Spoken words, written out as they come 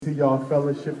See y'all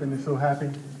fellowship and so happy.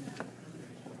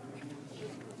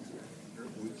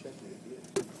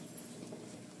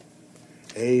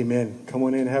 Amen. Come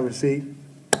on in and have a seat.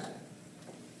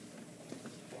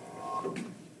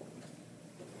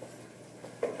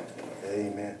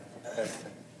 Amen.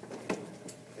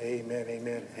 Amen,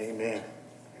 amen, amen.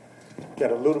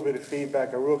 Got a little bit of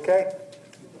feedback. Are we okay?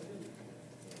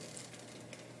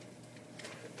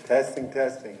 Testing,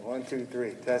 testing. 1, 2,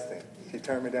 3. Testing. She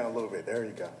turned me down a little bit. There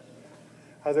you go.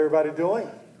 How's everybody doing?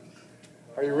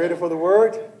 Are you ready for the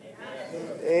word?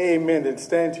 Amen. Then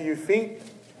stand to your feet.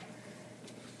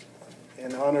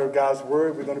 In honor of God's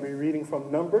word, we're going to be reading from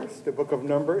Numbers, the book of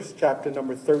Numbers, chapter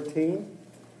number 13.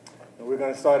 And we're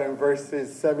going to start in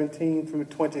verses 17 through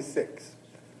 26.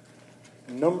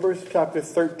 Numbers chapter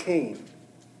 13,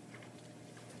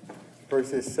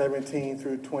 verses 17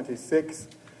 through 26.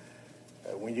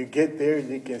 When you get there,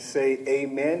 you can say,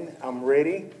 Amen. I'm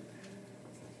ready.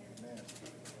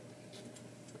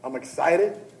 I'm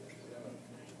excited.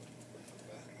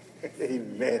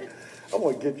 Amen. I'm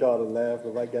going to get y'all to laugh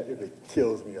if it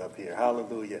kills me up here.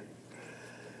 Hallelujah.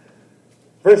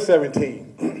 Verse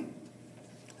 17.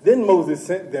 Then Moses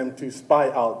sent them to spy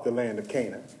out the land of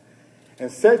Canaan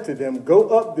and said to them,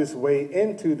 Go up this way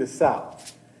into the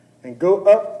south and go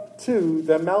up to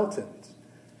the mountains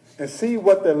and see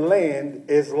what the land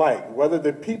is like, whether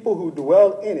the people who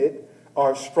dwell in it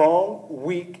are strong,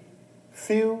 weak,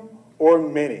 few, or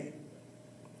many.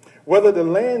 Whether the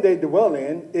land they dwell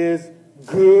in is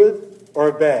good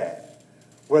or bad.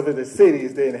 Whether the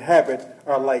cities they inhabit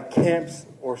are like camps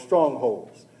or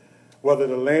strongholds. Whether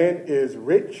the land is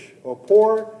rich or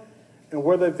poor, and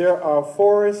whether there are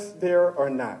forests there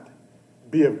or not.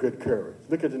 Be of good courage.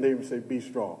 Look at your neighbor and say, be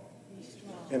strong. Be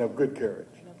strong. And of good courage.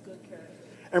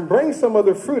 And bring some of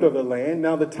the fruit of the land.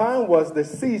 Now the time was the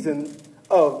season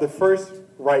of the first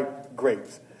ripe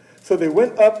grapes. So they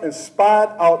went up and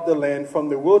spied out the land from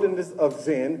the wilderness of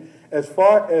Zin as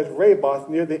far as Rabbah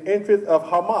near the entrance of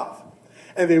Hamath.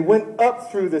 And they went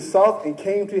up through the south and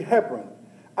came to Hebron,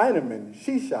 Inaman,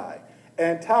 Sheshai,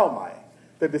 and Talmai.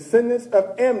 The descendants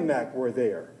of Amnak were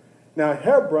there. Now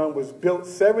Hebron was built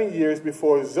 7 years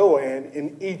before Zoan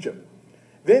in Egypt.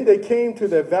 Then they came to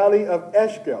the valley of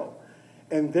Eshcol,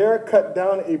 and there cut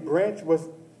down a branch with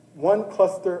one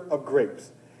cluster of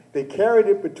grapes. They carried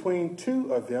it between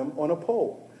two of them on a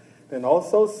pole. Then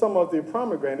also some of the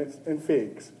pomegranates and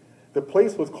figs. The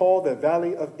place was called the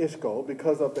Valley of Eshcol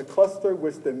because of the cluster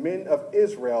which the men of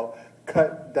Israel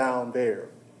cut down there.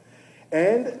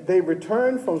 And they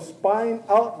returned from spying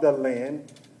out the land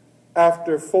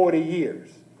after 40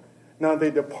 years. Now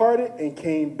they departed and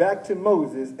came back to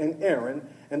Moses and Aaron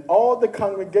and all the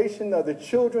congregation of the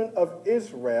children of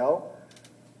Israel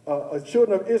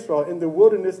in the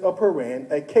wilderness of Paran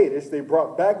at Kadesh. They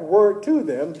brought back word to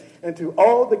them and to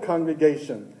all the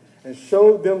congregation and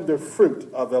showed them the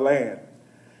fruit of the land.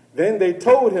 Then they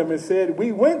told him and said,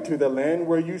 We went to the land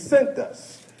where you sent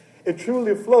us. It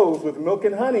truly flows with milk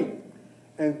and honey,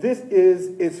 and this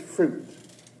is its fruit.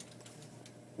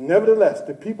 Nevertheless,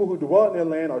 the people who dwell in their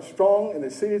land are strong, and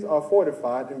the cities are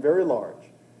fortified and very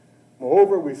large.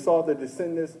 Moreover, we saw the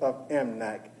descendants of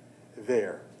Amnak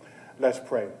there. Let's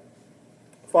pray.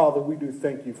 Father, we do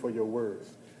thank you for your word.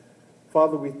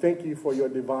 Father, we thank you for your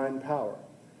divine power.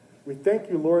 We thank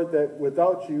you, Lord, that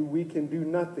without you we can do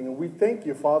nothing. And we thank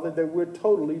you, Father, that we're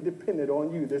totally dependent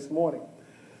on you this morning.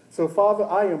 So, Father,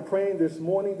 I am praying this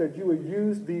morning that you would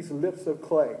use these lips of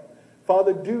clay.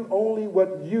 Father, do only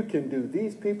what you can do.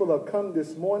 These people have come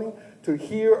this morning to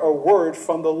hear a word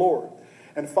from the Lord.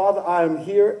 And Father, I am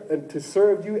here to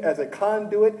serve you as a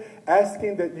conduit,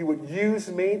 asking that you would use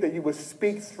me, that you would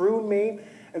speak through me,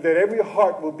 and that every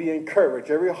heart will be encouraged,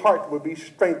 every heart will be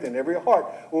strengthened, every heart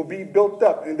will be built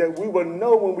up, and that we will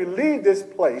know when we leave this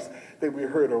place that we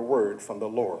heard a word from the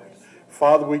Lord.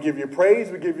 Father, we give you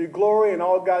praise, we give you glory, and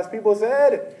all God's people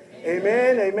said,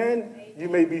 Amen, amen. You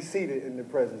may be seated in the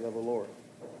presence of the Lord.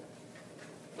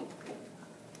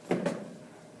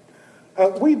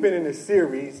 We've been in a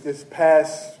series this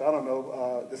past,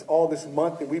 this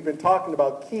month, and we've been talking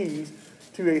about keys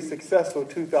to a successful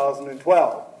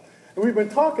 2012. And we've been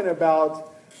talking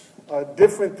about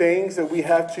different things that we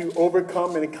have to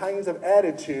overcome and the kinds of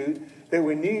attitude that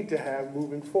we need to have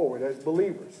moving forward as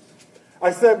believers. I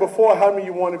said before, how many of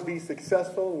you want to be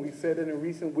successful? And we said it in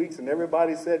recent weeks, and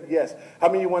everybody said yes. How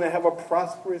many of you want to have a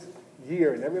prosperous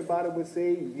year? And everybody would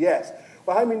say yes.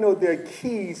 Well, how many know there are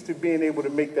keys to being able to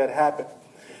make that happen?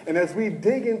 And as we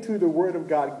dig into the Word of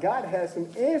God, God has some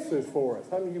answers for us.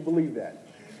 How many of you believe that?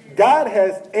 God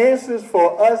has answers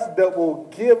for us that will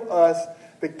give us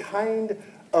the kind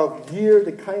of year,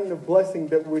 the kind of blessing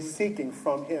that we're seeking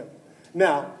from him.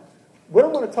 Now, what I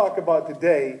want to talk about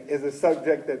today is a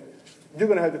subject that you're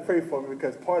going to have to pray for me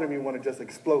because part of me want to just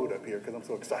explode up here because I'm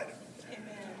so excited. Amen.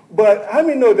 But how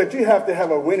many know that you have to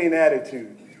have a winning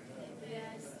attitude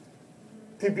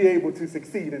to be able to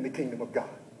succeed in the kingdom of God?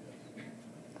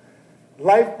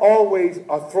 Life always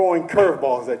are throwing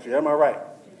curveballs at you. Am I right?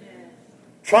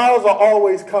 Trials are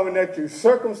always coming at you.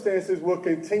 Circumstances will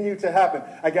continue to happen.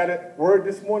 I got a word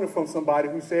this morning from somebody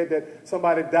who said that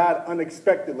somebody died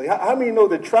unexpectedly. How many know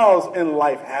that trials in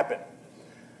life happen?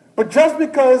 But just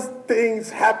because things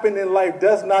happen in life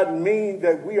does not mean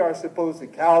that we are supposed to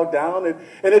cow down, and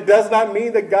it does not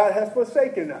mean that God has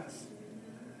forsaken us.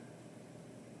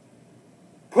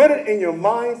 Put it in your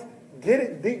minds, get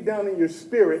it deep down in your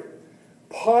spirit.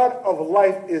 Part of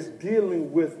life is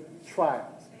dealing with trials.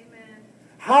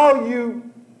 How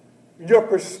your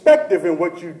perspective in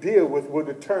what you deal with will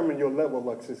determine your level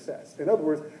of success. In other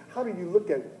words, how do you look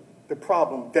at the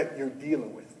problem that you're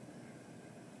dealing with?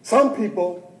 Some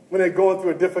people, when they're going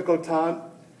through a difficult time,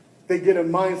 they get a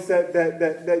mindset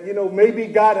that maybe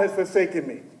God has forsaken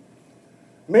me.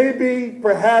 Maybe,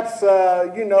 perhaps,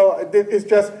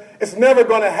 it's never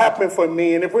going to happen for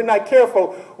me. And if we're not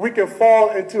careful, we can fall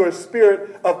into a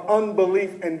spirit of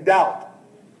unbelief and doubt.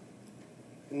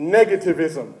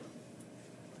 Negativism.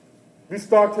 We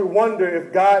start to wonder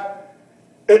if God,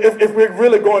 if we're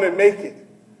really going to make it.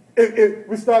 If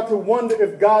we start to wonder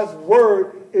if God's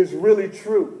word is really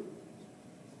true.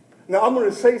 Now, I'm going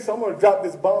to say something. I'm going to drop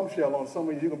this bombshell on some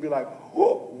of you. You're going to be like,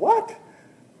 whoa, what?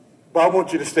 But I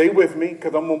want you to stay with me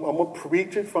because I'm going to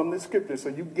preach it from the scripture so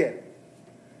you get it.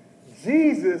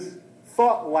 Jesus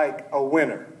thought like a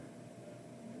winner.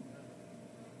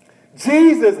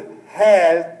 Jesus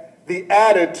had the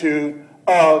attitude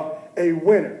of a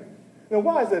winner. Now,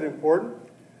 why is that important?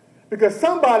 Because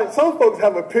some folks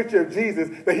have a picture of Jesus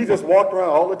that he just walked around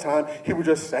all the time. He was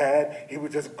just sad. He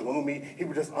was just gloomy. He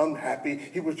was just unhappy.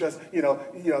 He was just,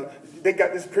 they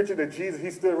got this picture that Jesus,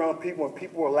 he stood around people and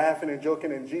people were laughing and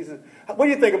joking. And Jesus, what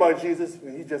do you think about Jesus?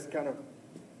 And he just kind of,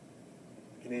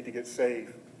 you need to get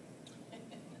saved.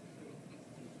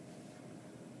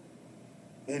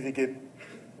 You need to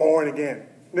get born again.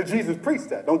 Now, Jesus preached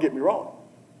that. Don't get me wrong.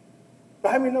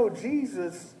 But how many know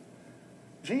Jesus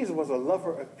was a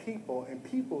lover of people, and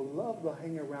people love to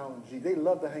hang around Jesus. They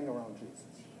love to hang around Jesus.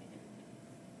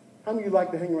 How many of you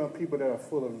like to hang around people that are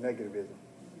full of negativism?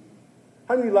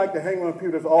 How many of you like to hang around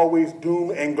people that's always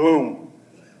doom and gloom?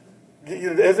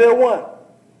 Is there one?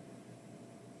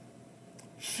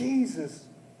 Jesus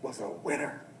was a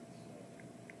winner.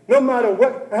 No matter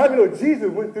what, how many know Jesus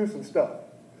went through some stuff?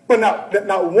 But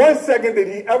not 1 second did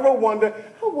he ever wonder,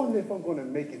 I wonder if I'm going to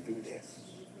make it through this.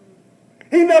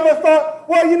 He never thought,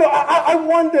 well, I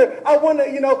wonder,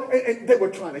 and they were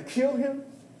trying to kill him.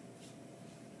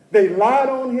 They lied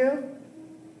on him.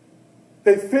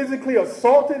 They physically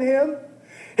assaulted him.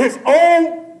 His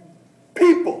own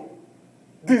people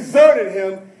deserted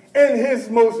him in his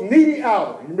most needy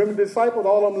hour. You remember the disciples,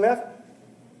 all of them left?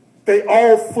 They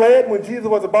all fled when Jesus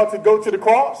was about to go to the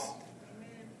cross.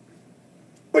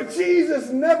 But Jesus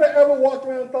never ever walked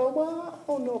around and thought, well, I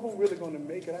don't know if I'm really going to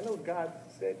make it. I know God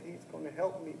said he's going to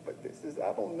help me, but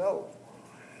I don't know.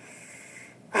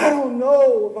 I don't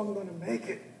know if I'm going to make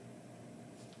it.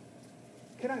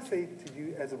 Can I say to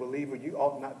you as a believer, you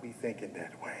ought not be thinking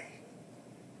that way.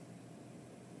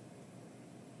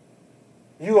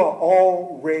 You are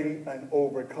already an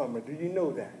overcomer. Do you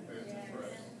know that? Yes.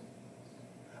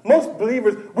 Most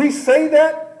believers, we say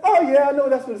that. Oh, yeah, I know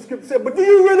that's what the scripture said. But do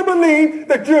you really believe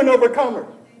that you're an overcomer?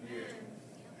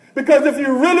 Because if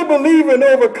you really believe in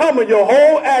overcomer, your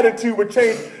whole attitude would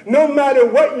change no matter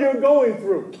what you're going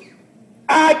through.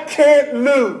 I can't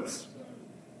lose.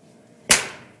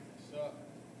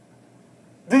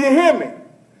 Do you hear me?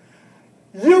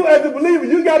 You as a believer,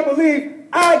 you got to believe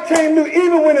I can't lose.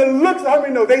 Even when it looks, how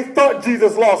many know they thought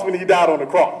Jesus lost when he died on the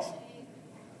cross?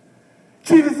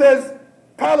 Jesus says,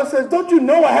 Pilate says, don't you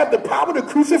know I have the power to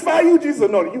crucify you? Jesus said,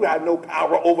 no, you have no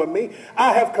power over me.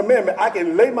 I have commandment. I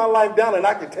can lay my life down and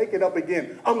I can take it up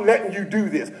again. I'm letting you do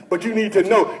this. But you need to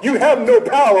know you have no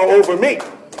power over me.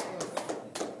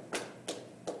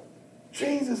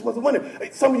 Jesus was a winner.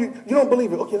 Some of you don't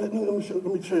believe it. Okay, let me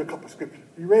show you a couple of scriptures.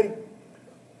 You ready?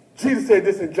 Jesus said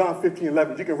this in John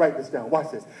 15:11. You can write this down. Watch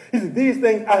this. He said, these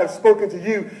things I have spoken to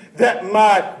you that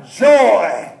my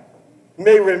joy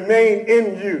may remain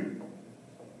in you.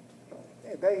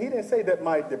 He didn't say that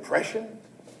my depression,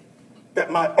 that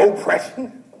my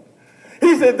oppression.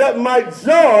 He said that my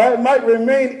joy might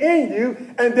remain in you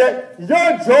and that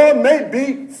your joy may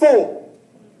be full.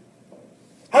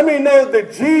 How many know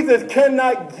that Jesus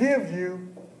cannot give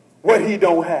you what he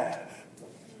don't have?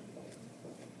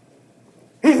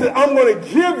 He said, I'm going to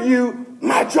give you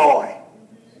my joy.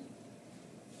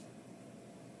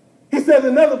 He said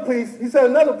another place,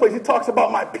 he talks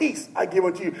about my peace I give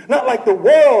unto you. Not like the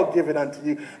world give it unto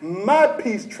you. My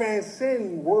peace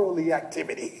transcends worldly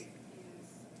activity.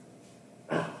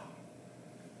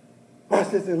 Watch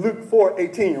this in Luke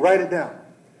 4:18. Write it down.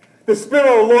 The Spirit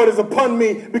of the Lord is upon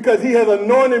me because he has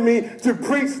anointed me to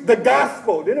preach the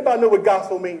gospel. Does anybody know what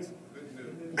gospel means?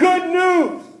 Good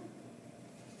news.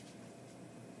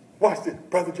 Watch this.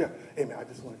 Brother Jeff. Hey, man, I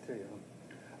just want to tell you,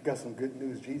 I got some good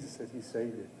news. Jesus says he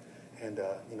saved you. And,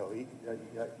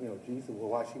 Jesus will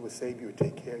watch. He will save you and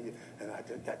take care of you. And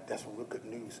that's some real good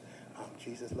news.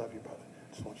 Jesus loves you, brother.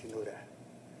 Just want you to know that.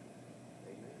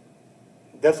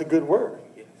 Amen. That's a good word.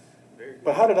 Yes. Very good.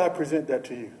 But how did I present that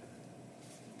to you?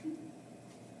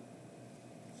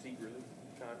 Secretly,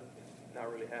 kind of.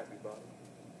 Not really happy about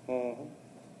it. Mm-hmm.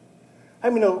 I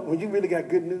mean, when you really got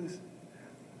good news,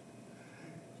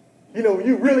 when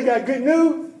you really got good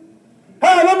news,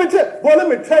 hey, let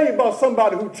me tell you about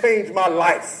somebody who changed my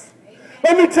life.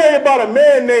 Let me tell you about a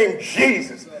man named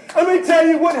Jesus. Let me tell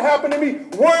you what happened to me,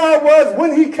 where I was,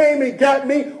 when he came and got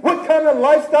me, what kind of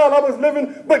lifestyle I was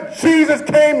living. But Jesus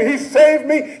came and he saved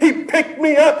me. He picked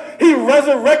me up. He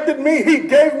resurrected me. He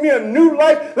gave me a new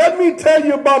life. Let me tell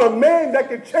you about a man that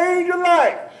could change your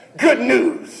life. Good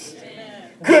news.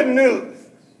 Good news.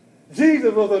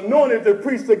 Jesus was anointed to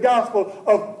preach the gospel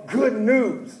of good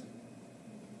news.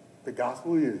 The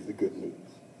gospel is the good news.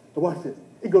 But watch this.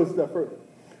 It goes a step further.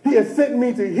 He has sent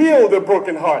me to heal the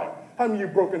brokenhearted. How many of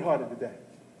you brokenhearted today?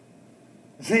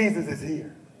 Jesus is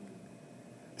here.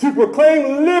 To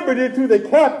proclaim liberty to the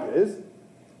captives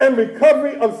and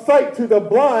recovery of sight to the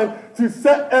blind, to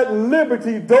set at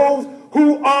liberty those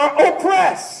who are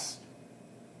oppressed.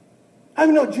 I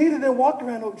mean, no, Jesus didn't walk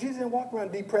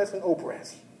around depressed and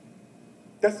oppressed.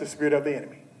 That's the spirit of the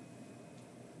enemy.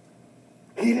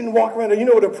 He didn't walk around. You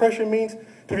know what oppression means?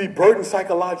 To be burdened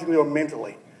psychologically or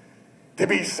mentally. To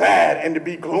be sad and to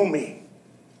be gloomy.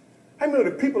 I mean,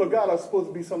 the people of God are supposed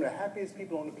to be some of the happiest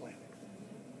people on the planet.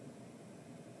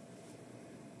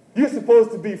 You're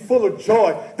supposed to be full of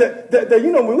joy. That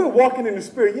when we're walking in the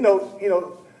spirit,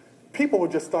 people will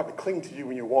just start to cling to you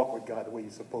when you walk with God the way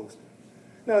you're supposed to.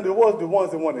 Now, there was the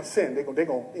ones that want to sin. They're gonna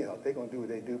do what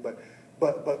they do,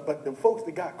 But the folks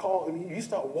that got called, I mean, you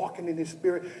start walking in this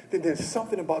spirit, then there's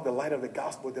something about the light of the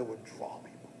gospel that will draw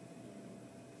people.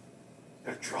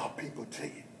 That draw people to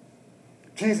you.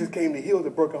 Jesus came to heal the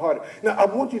brokenhearted. Now, I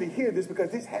want you to hear this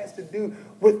because this has to do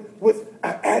with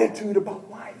our attitude about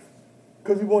life.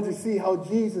 Because we want to see how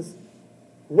Jesus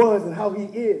was and how he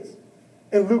is.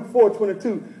 In Luke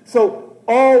 4:22. So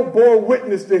all bore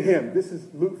witness to him. This is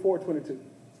Luke 4:22.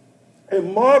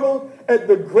 And marveled at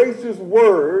the gracious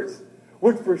words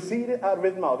which proceeded out of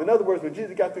his mouth. In other words, when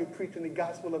Jesus got through preaching the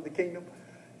gospel of the kingdom,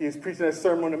 he was preaching that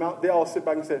Sermon on the Mount, they all sit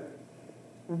back and said,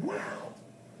 wow.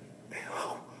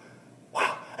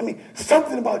 Wow. I mean,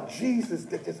 something about Jesus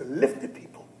that just lifted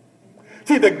people.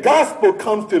 See, the gospel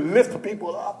comes to lift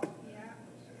people up.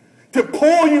 To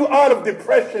pull you out of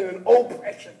depression and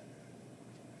oppression.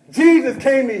 Jesus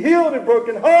came to heal the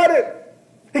brokenhearted.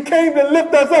 He came to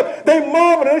lift us up. They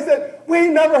marveled and they said, we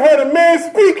never heard a man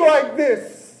speak like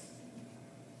this.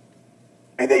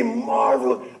 And they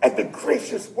marveled at the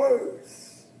gracious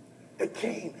words that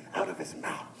came out of his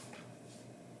mouth.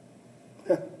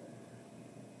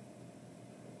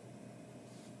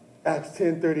 Acts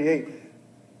 10:38.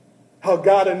 How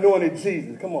God anointed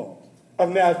Jesus, come on, of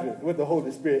Nazareth with the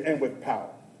Holy Spirit and with power.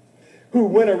 Who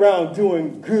went around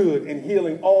doing good and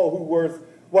healing all who were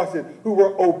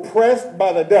oppressed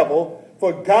by the devil,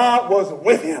 for God was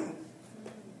with him.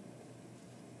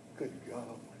 Good God.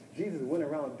 Jesus went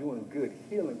around doing good,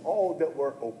 healing all that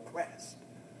were oppressed.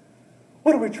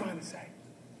 What are we trying to say?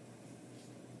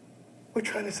 We're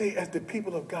trying to say, as the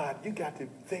people of God, you got to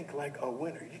think like a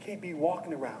winner. You can't be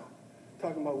walking around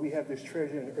talking about we have this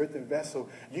treasure in an earthen vessel.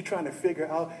 You're trying to figure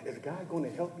out, is God going to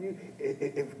help you?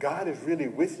 If God is really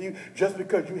with you, just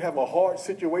because you have a hard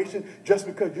situation, just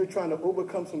because you're trying to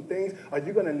overcome some things, are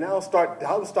you going to now start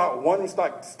doubting, start wondering,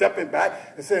 start stepping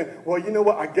back and saying, well, you know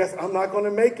what, I guess I'm not going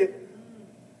to make it.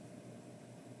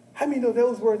 How many know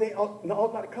those words they ought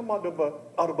not to come out of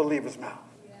a believer's mouth?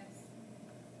 Yes.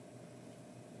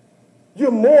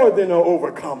 You're more than an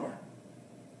overcomer.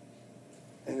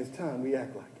 And it's time we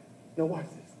act like it. Now watch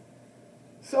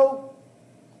this. So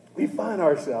we find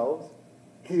ourselves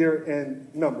here in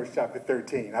Numbers chapter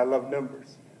 13. I love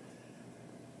Numbers.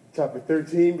 Chapter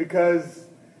 13 because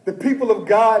the people of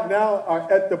God now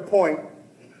are at the point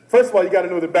First of all, you got to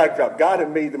know the backdrop. God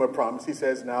had made them a promise. He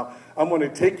says, now, I'm going to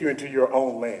take you into your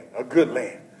own land, a good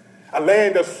land. A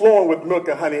land that's flowing with milk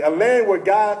and honey. A land where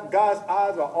God's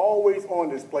eyes are always on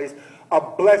this place. A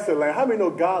blessed land. How many know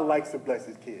God likes to bless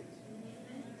his kids?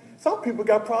 Some people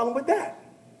got a problem with that.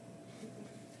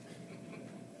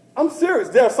 I'm serious.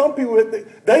 There are some people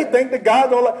that they think that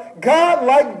God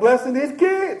likes blessing his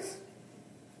kids.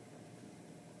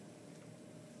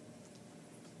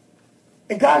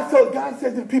 And God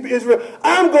said to the people of Israel,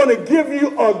 I'm going to give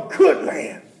you a good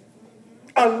land.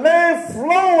 A land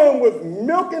flowing with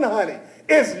milk and honey.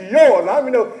 It's yours. I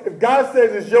mean, if God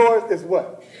says it's yours, it's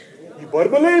what? You better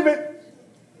believe it.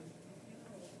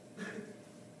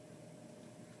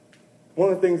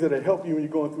 One of the things that will help you when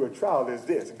you're going through a trial is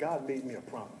this. God made me a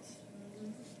promise.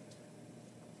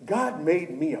 God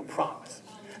made me a promise.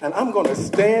 And I'm going to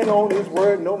stand on his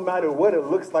word no matter what it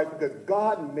looks like because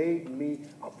God made me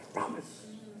a promise.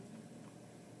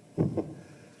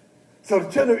 So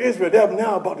the children of Israel, they're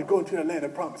now about to go into the land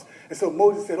of promise. And so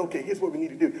Moses said, okay, here's what we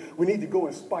need to do. We need to go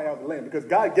and spy out the land because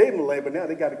God gave them the land, but now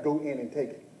they got to go in and take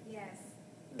it. Yes.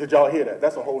 Did y'all hear that?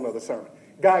 That's a whole other sermon.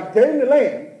 God gave them the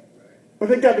land, but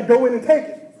they got to go in and take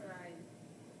it. That's right.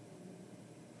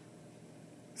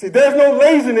 See, there's no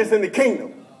laziness in the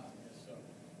kingdom.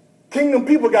 Kingdom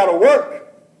people got to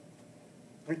work.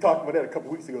 We talked about that a couple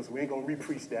weeks ago, so we ain't going to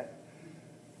re-preach that.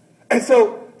 And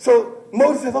so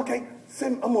Moses says, okay,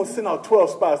 I'm going to send out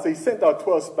 12 spies. So he sent out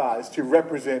 12 spies to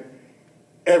represent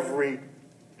every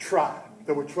tribe.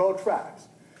 There were 12 tribes.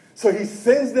 So he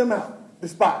sends them out, the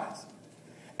spies.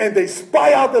 And they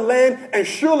spy out the land. And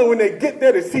surely when they get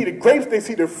there, they see the grapes, they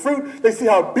see the fruit, they see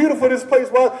how beautiful this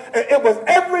place was. And it was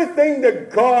everything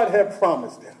that God had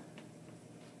promised them.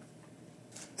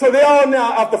 So they all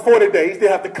now, after 40 days, they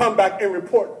have to come back and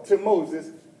report to Moses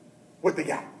what they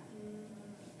got.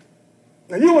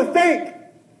 Now you would think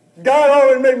God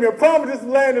already made me a promise, this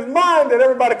land is mine, that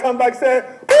everybody come back saying,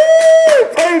 woo,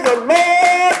 praise the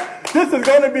Lord, this is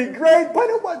going to be great. But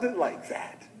it wasn't like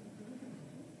that.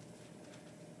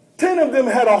 10 of them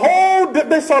had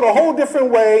they saw it a whole different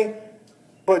way,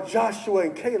 but Joshua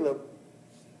and Caleb,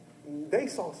 they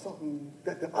saw something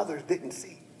that the others didn't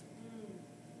see.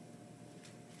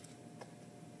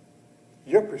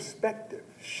 Your perspective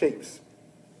shapes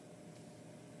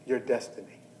your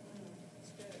destiny.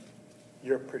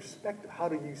 Your perspective. How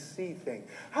do you see things?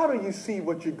 How do you see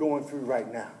what you're going through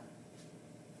right now?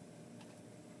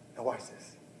 Now watch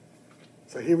this.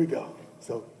 So here we go.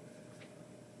 So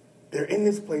they're in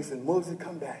this place and Moses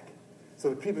come back.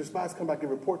 So the people, the spies come back and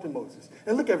report to Moses.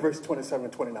 And look at verse 27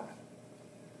 and 29.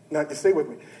 Now just stay with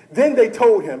me. Then they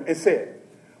told him and said,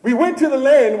 we went to the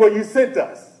land where you sent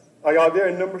us. Are y'all there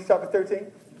in Numbers chapter 13?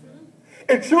 Mm-hmm.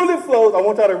 It truly flows, I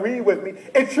want y'all to read with me.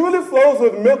 It truly flows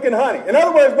with milk and honey. In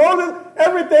other words, Moses,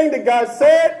 everything that God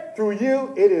said through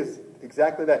you, it is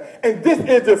exactly that. And this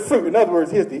is the fruit. In other words,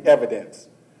 here's the evidence.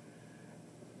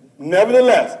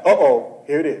 Nevertheless,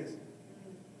 here it is.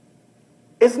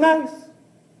 It's nice.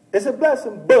 It's a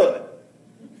blessing, but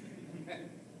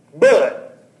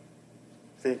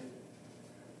see,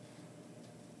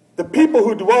 the people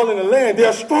who dwell in the land,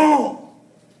 they're strong.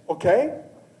 Okay?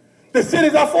 The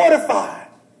cities are fortified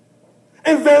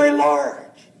and very large.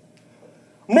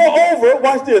 Moreover,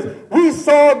 watch this. We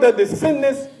saw the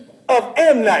descendants of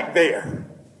Anak there.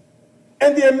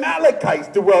 And the Amalekites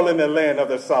dwell in the land of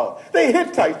the south. The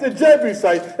Hittites, the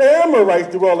Jebusites, the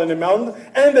Amorites dwell in the mountains.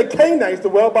 And the Canaanites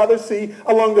dwell by the sea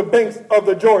along the banks of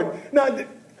the Jordan. Now, does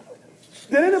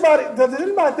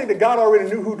anybody think that God already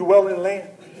knew who dwelled in the land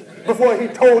before he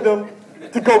told them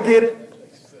to go get it?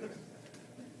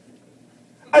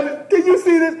 I mean, can you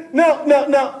see this?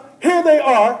 Now, here they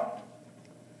are.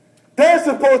 They're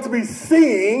supposed to be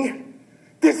seeing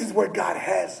this is where God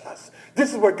has us.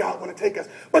 This is where God wants to take us.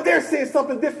 But they're seeing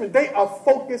something different. They are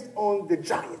focused on the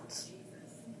giants.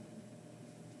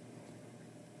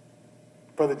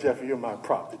 Brother Jeff, you're my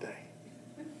prop today.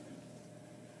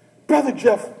 Brother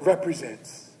Jeff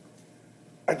represents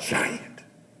a giant.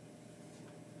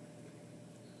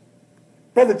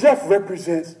 Brother Jeff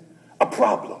represents a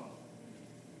problem.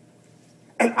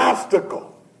 An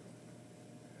obstacle,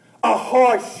 a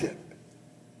hardship,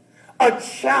 a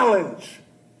challenge.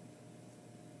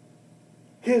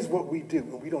 Here's what we do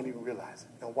when we don't even realize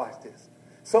it. Now watch this.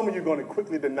 Some of you are going to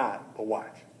quickly deny it, but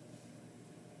watch.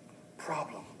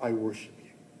 Problem, I worship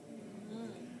you.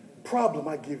 Problem,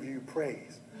 I give you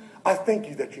praise. I thank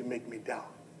you that you make me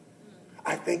doubt.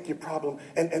 I thank you, problem,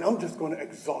 and I'm just going to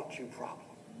exalt you, problem.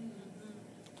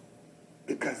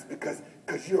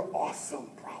 Because you're awesome,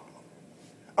 problem.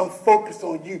 I'm focused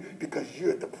on you because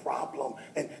you're the problem,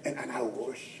 and I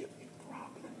worship you,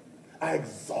 problem. I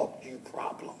exalt you,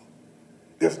 problem.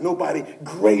 There's nobody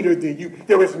greater than you.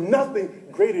 There is nothing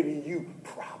greater than you,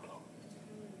 problem.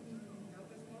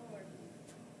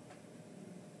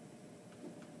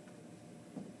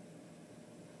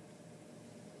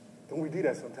 Don't we do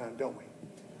that sometimes, don't we?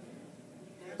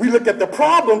 We look at the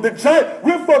problem, the giant.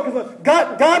 We're focused on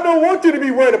God. God don't want you to be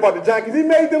worried about the giant because he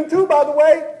made them too, by the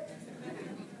way.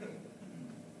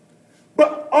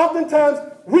 But oftentimes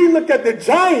we look at the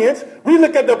giants, we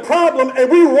look at the problem, and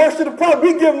we worship the problem.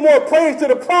 We give more praise to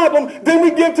the problem than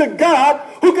we give to God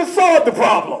who can solve the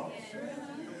problem.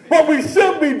 What we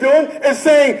should be doing is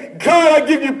saying, God, I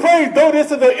give you praise. Though this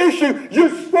is an issue,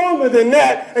 you're stronger than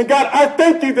that. And God, I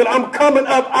thank you that I'm coming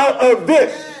up out of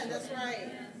this. That's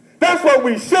right. That's what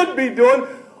we should be doing.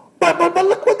 But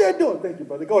look what they're doing. Thank you,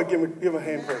 brother. Go ahead, give a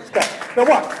hand praise. Stop. Now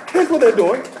watch. Here's what they're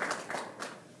doing.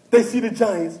 They see the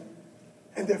giants,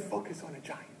 and they're focused on the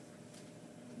giants.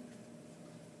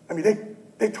 I mean,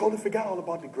 they totally forgot all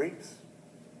about the grapes,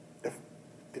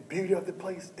 the beauty of the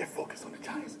place. They're focused on the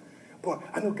giants. Boy,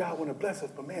 I know God want to bless us,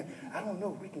 but man, I don't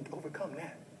know if we can overcome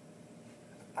that.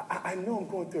 I know I'm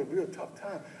going through a real tough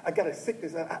time. I got a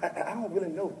sickness. I don't really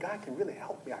know if God can really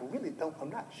help me. I really don't.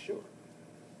 I'm not sure.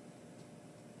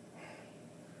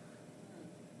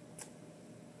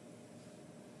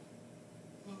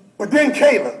 But then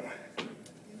Caleb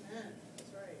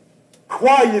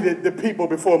quieted the people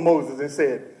before Moses and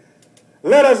said,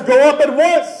 let us go up at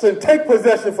once and take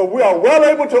possession, for we are well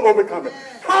able to overcome it.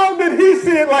 How did he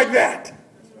see it like that?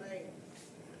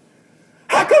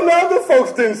 How come the other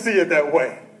folks didn't see it that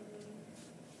way?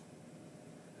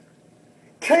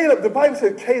 Caleb, the Bible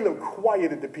said Caleb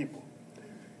quieted the people.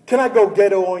 Can I go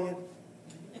ghetto on you?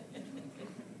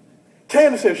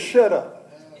 Caleb said, shut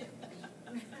up.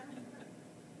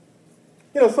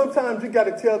 You know, sometimes you got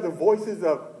to tell the voices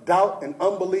of doubt and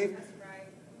unbelief,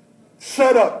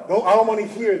 shut up. I don't want to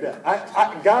hear that.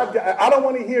 I don't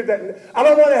want to hear that. I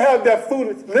don't want to have that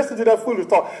foolish, listen to that foolish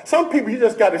talk. Some people, you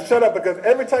just got to shut up because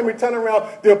every time you turn around,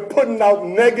 they're putting out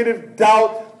negative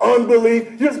doubt,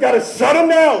 unbelief. You just got to shut them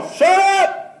down. Shut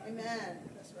up. Amen.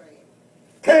 That's right.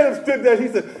 Caleb stood there. He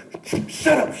said,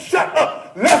 shut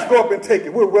up. Let's go up and take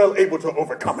it. We're well able to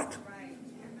overcome it. Right.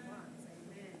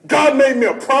 God made me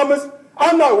a promise.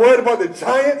 I'm not worried about the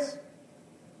giants.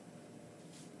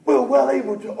 We're well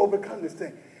able to overcome this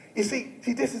thing. You see,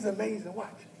 this is amazing.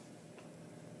 Watch.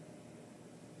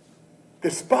 The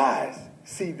spies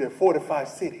see the fortified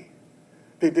city,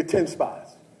 the 10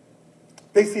 spies.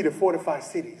 They see the fortified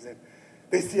cities, and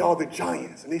they see all the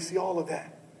giants, and they see all of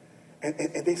that. And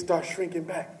they start shrinking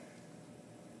back.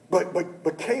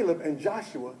 But Caleb and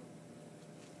Joshua,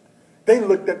 they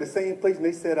looked at the same place, and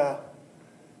they said,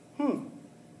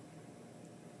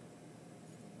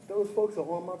 those folks are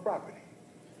on my property.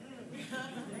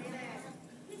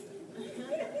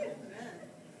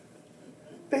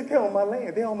 They're on my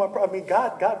land. They're on my property. I mean,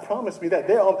 God promised me that.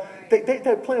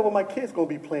 They're playing what my kids going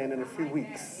to be playing in a few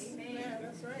weeks.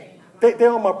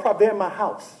 They're on my property. They're in my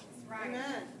house.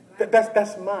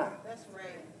 That's mine.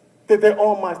 They're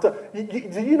on my stuff.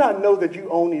 Do you not know that you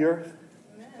own the earth?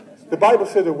 The Bible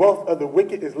says the wealth of the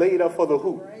wicked is laid up for the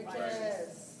who?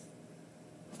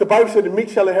 The Bible said the meek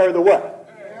shall inherit the what?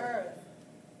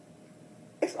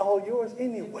 It's all yours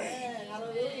anyway.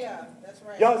 Hallelujah. That's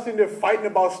right. Y'all sitting there fighting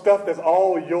about stuff that's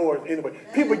all yours anyway.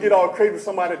 People get all crazy when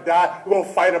somebody died. We're going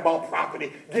to fight about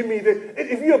property. Give me this.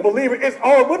 If you're a believer, it's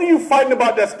all. What are you fighting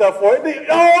about that stuff for? It's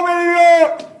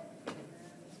already yours.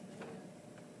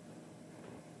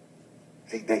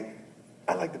 See,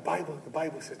 I like the Bible. The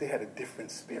Bible says they had a different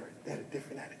spirit. They had a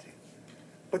different attitude.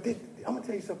 But I'm going to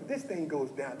tell you something. This thing goes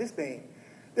down. This thing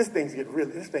get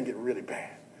really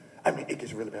bad. I mean, it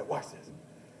gets really bad. Watch this.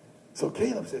 So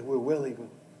Caleb said, we're well able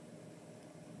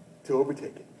to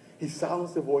overtake it. He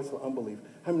silenced the voice of unbelief.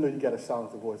 How many know you got to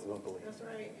silence the voice of unbelief? That's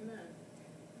right. Amen.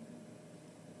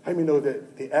 How many know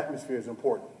that the atmosphere is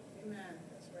important? Amen.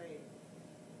 That's right.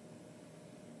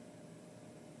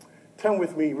 Turn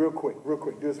with me real quick.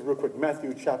 Do this real quick.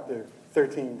 Matthew chapter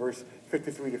 13, verse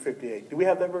 53 to 58. Do we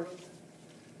have that verse?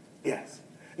 Yes.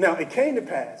 Now, it came to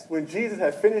pass when Jesus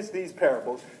had finished these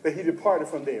parables that he departed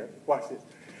from there. Watch this.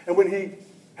 And when he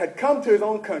had come to his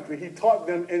own country, he taught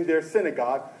them in their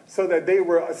synagogue so that they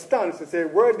were astonished and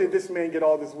said, where did this man get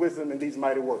all this wisdom and these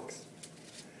mighty works?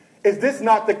 Is this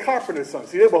not the carpenter's son?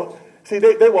 See, they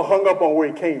were hung up on where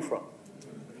he came from.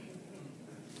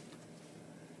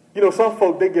 You know, some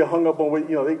folk, they get hung up on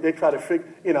where, they try to figure,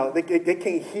 they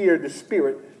can't hear the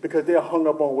spirit because they're hung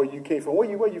up on where you came from.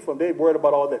 Where you from? They're worried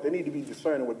about all that. They need to be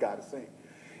discerning what God is saying.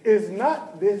 Is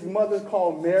not his mother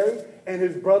called Mary and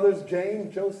his brothers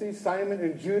James, Joseph, Simon,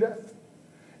 and Judah?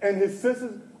 And his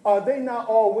sisters, Are they not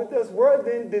all with us? Where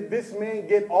then did this man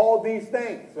get all these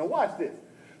things? And watch this.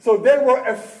 So they were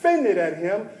offended at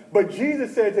him, but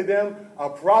Jesus said to them, a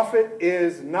prophet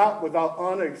is not without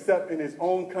honor except in his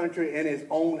own country and his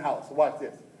own house. Watch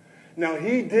this. Now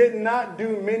he did not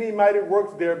do many mighty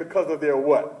works there because of their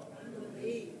what?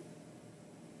 Unbelief.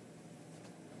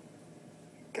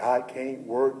 God can't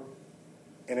work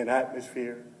in an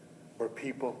atmosphere where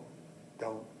people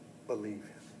don't believe him.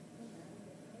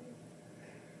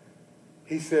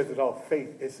 He says without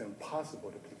faith, it's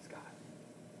impossible to please God.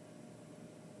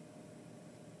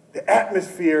 The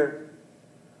atmosphere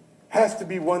has to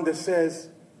be one that says,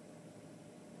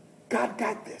 God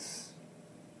got this.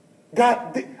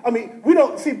 We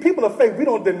don't, see, people of faith, we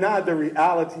don't deny the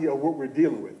reality of what we're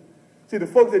dealing with. See, the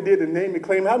folks that did the name and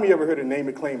claim, how many ever heard of name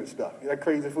and claim and stuff? That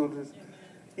crazy foolishness?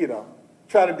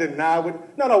 Try to deny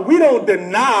what. No, we don't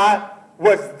deny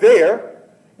what's there.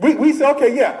 We say,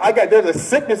 okay, yeah, there's a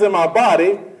sickness in my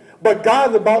body, but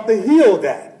God's about to heal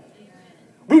that.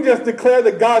 We just declare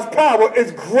that God's power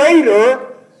is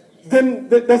greater than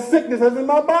the sickness that's in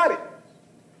my body.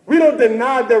 We don't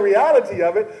deny the reality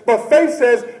of it, but faith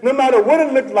says, no matter what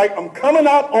it looks like, I'm coming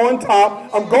out on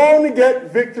top. I'm going to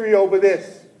get victory over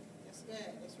this. That's good.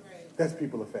 That's right. That's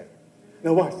people of faith.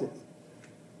 Now watch this.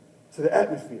 So the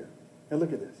atmosphere. Now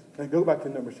look at this. Now go back to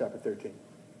Numbers chapter 13.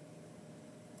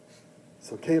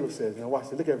 So Caleb says, now watch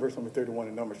this. Look at verse number 31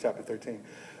 in Numbers chapter 13.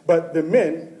 But the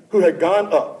men who had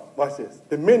gone up, watch this.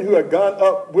 The men who had gone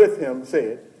up with him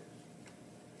said,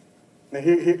 now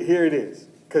here it is.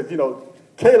 Because,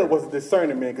 Caleb was a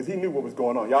discerning man because he knew what was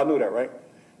going on. Y'all knew that, right?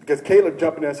 Because Caleb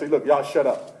jumped in there and said, look, y'all shut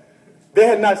up. They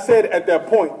had not said at that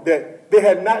point that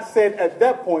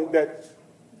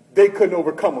they couldn't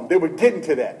overcome them. They were getting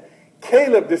to that.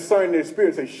 Caleb discerned their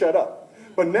spirit and said, shut up.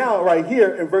 But now, right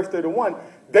here in verse 31,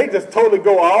 they just totally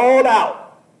go all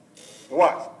out.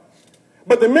 Watch.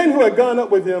 But the men who had gone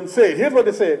up with him said, here's what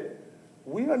they said,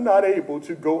 we are not able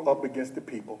to go up against the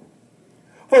people,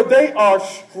 for they are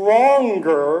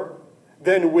stronger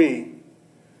than we.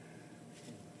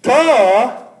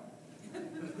 Duh!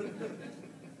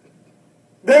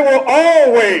 They were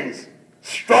always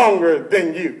stronger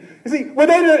than you. You see, when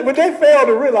they fail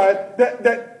to realize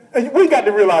that and we got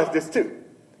to realize this too,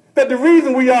 that the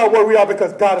reason we are where we are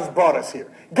because God has brought us here.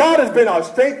 God has been our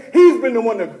strength. He's been the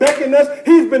one that beckoned us.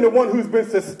 He's been the one who's been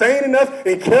sustaining us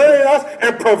and carrying us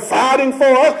and providing for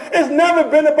us. It's never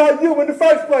been about you in the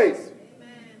first place.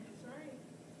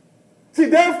 See,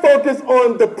 they're focused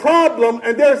on the problem,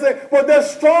 and they're saying, well, they're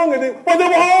stronger than, well, they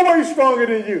were always stronger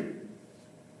than you.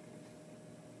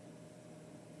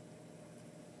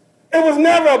 It was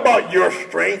never about your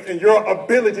strength and your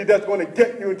ability that's going to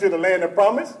get you into the land of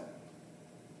promise.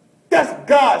 That's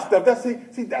God's stuff. That's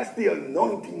the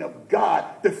anointing of God,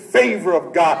 the favor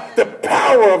of God, the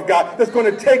power of God that's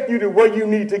going to take you to where you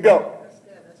need to go. That's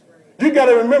good. That's right. You got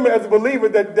to remember as a believer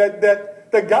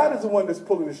that God is the one that's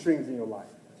pulling the strings in your life.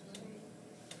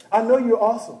 I know you're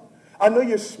awesome. I know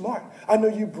you're smart. I know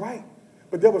you're bright.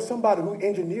 But there was somebody who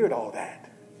engineered all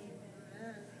that.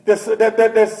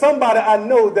 There's somebody I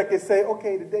know that can say,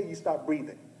 okay, today you stop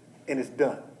breathing, and it's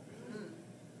done.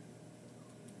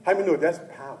 How many know that's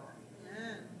power?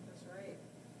 Amen. That's right.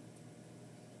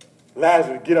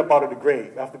 Lazarus get up out of the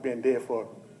grave after being dead for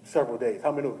several days.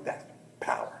 How many know that's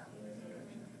power?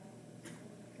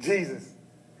 Jesus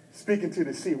speaking to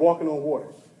the sea, walking on water,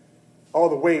 all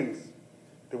the waves,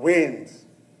 the winds,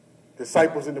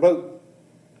 disciples in the boat.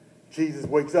 Jesus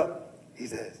wakes up. He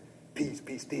says, peace,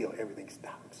 be still. Everything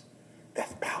stops.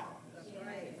 That's power. That's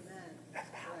right. Amen. That's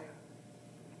power.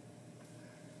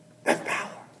 That's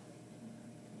power.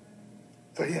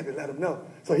 So he had to let them know.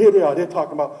 So here they are. They're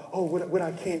talking about, oh, what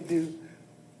I can't do.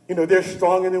 They're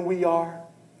stronger than we are.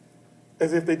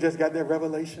 As if they just got their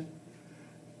revelation.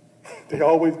 They've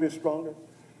always been stronger.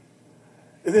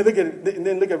 And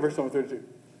then look at verse number 32.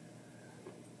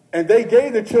 And they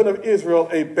gave the children of Israel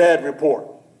a bad report.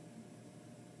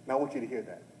 Now I want you to hear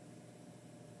that.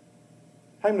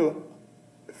 How you know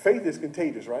faith is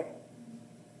contagious, right?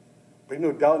 But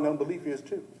doubt and unbelief is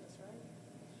too. That's right.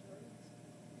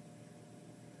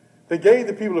 They gave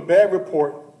the people a bad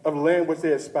report of the land which they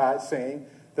had spied, saying,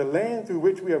 the land through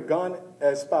which we have gone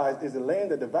as spies is the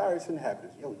land that devours its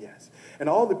inhabitants. Oh, yes. And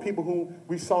all the people whom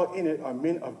we saw in it are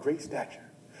men of great stature.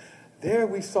 There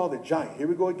we saw the giant. Here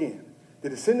we go again. The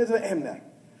descendants of Anak.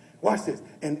 Watch this.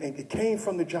 And it came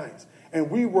from the giants. And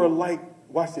we were like,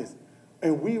 watch this.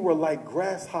 And we were like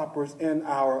grasshoppers in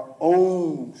our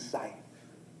own sight.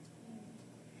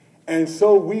 And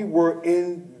so we were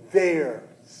in their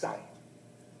sight.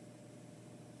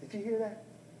 Did you hear that?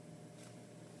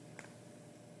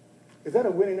 Is that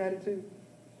a winning attitude?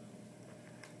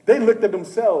 They looked at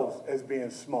themselves as being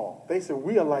small. They said,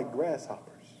 we are like grasshoppers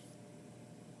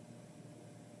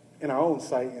in our own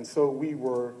sight, and so we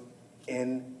were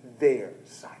in their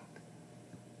sight.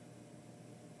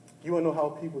 You want to know how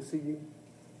people see you?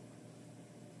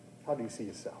 How do you see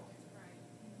yourself?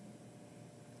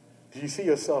 Do you see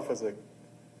yourself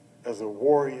as a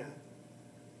warrior,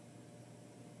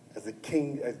 as a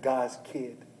king, as God's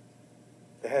kid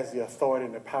that has the authority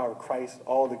and the power of Christ,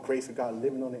 all the grace of God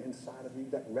living on the inside of you,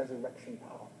 that resurrection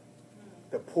power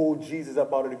that pulled Jesus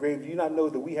up out of the grave? Do you not know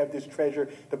that we have this treasure,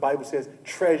 the Bible says,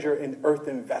 treasure in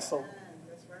earthen vessel?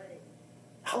 That's right.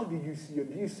 How do you see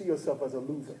do you see yourself as a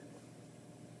loser?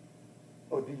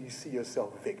 Or do you see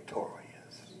yourself victorious?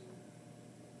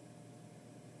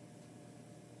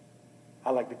 I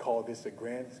like to call this a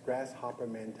grasshopper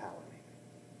mentality.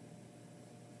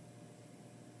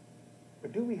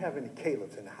 But do we have any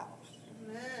Calebs in the house?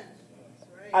 Amen.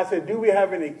 That's right. I said, do we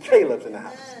have any Calebs in the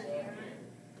house? Amen.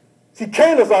 See,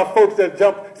 Calebs are folks that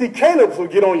jump. See, Calebs will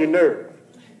get on your nerve.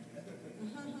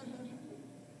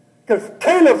 Because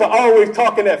Calebs are always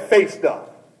talking that faith stuff.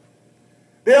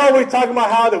 They're always talking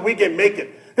about how that we can make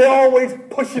it. They're always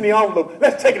pushing the envelope.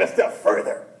 Let's take it a step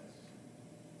further.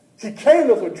 See,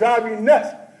 Calebs will drive you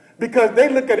nuts because they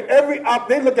look at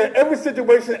every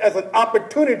situation as an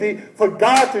opportunity for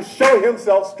God to show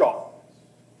himself strong.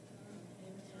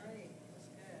 That's right.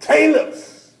 That's good. Calebs.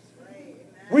 That's right.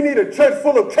 Amen. We need a church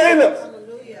full of Calebs.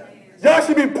 Hallelujah. Y'all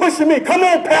should be pushing me. Come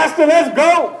on, Pastor, let's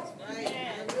go. That's right.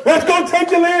 Hallelujah. Let's go take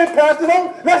the land, Pastor.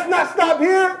 Let's not stop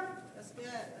here. That's good.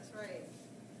 That's right.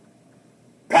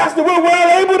 Pastor, we're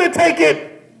well able to take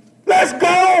it. Let's go.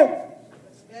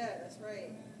 That's good. That's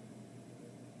right.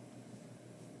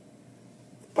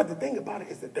 But the thing about it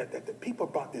is that the people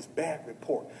brought this bad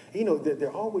report. You know, there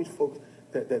are always folks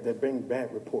that bring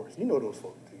bad reports. You know those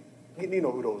folks. You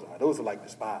know who those are. Those are like the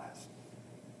spies.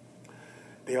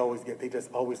 They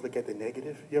just always look at the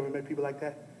negative. You ever met people like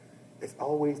that? It's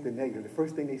always the negative. The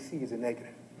first thing they see is the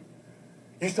negative.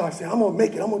 You start saying, I'm going to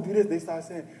make it. I'm going to do this. They start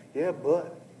saying, yeah,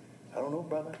 but I don't know,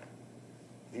 brother.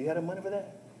 Do you have the money for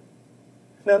that?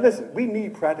 Now, listen, we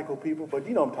need practical people, but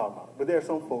you know what I'm talking about. But there are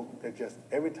some folk that just,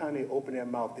 every time they open their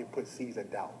mouth, they put seeds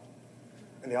of doubt.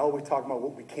 And they always talk about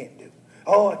what we can't do.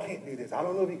 Oh, I can't do this. I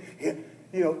don't know if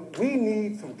you know, we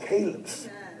need some Calebs.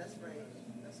 Yeah, that's right.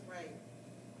 That's right.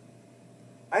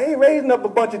 I ain't raising up a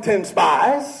bunch of 10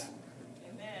 spies.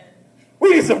 Amen.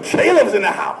 We need some Calebs in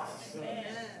the house. Amen.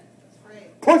 That's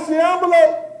right. Push the envelope.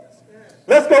 That's good.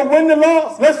 Let's go win the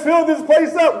loss. Let's fill this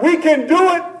place up. We can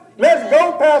do it. Let's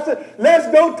go, Pastor.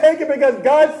 Let's go take it because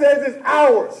God says it's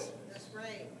ours. That's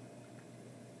right.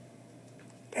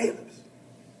 Caleb's.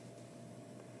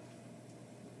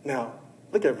 Now,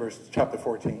 look at chapter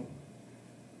 14.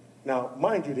 Now,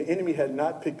 mind you, the enemy had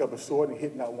not picked up a sword and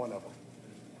hit not one of them.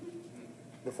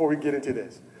 Before we get into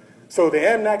this. So the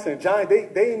Amalekites and the giants,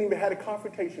 they ain't even had a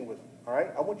confrontation with them. All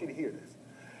right? I want you to hear this.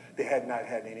 They had not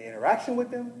had any interaction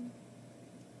with them.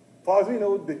 As far as we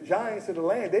know, the giants of the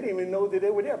land, they didn't even know that they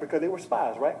were there because they were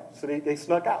spies, right? So they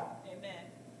snuck out. Amen.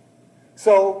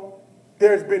 So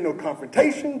there's been no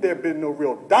confrontation. There's been no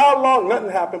real dialogue. Nothing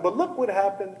happened. But look what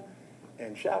happened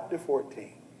in chapter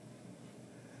 14.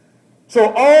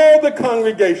 So all the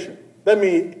congregation, let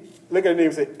me look at the name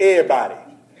and say, everybody.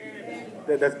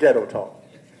 That's ghetto talk.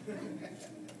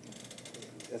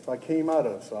 That's what I came out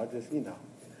of, so I just, you know.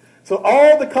 So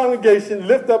all the congregation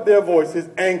lift up their voices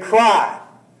and cried.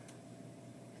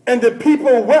 And the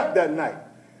people wept that night.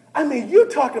 I mean, you're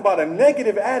talking about a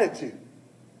negative attitude.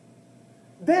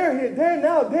 They're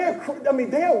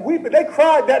weeping. They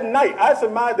cried that night. I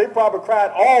surmise they probably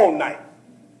cried all night.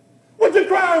 What you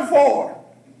crying for?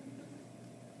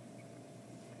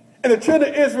 And the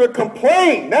children of Israel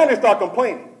complained. Now they start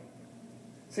complaining.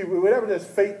 See, whenever there's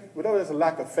faith, whenever there's a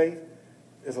lack of faith,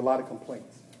 there's a lot of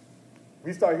complaints.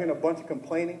 We start hearing a bunch of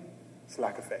complaining, it's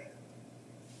lack of faith.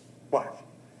 Watch.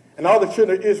 And all the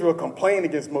children of Israel complained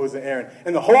against Moses and Aaron.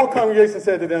 And the whole congregation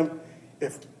said to them,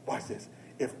 watch this,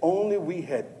 if only we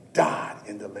had died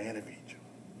in the land of Egypt.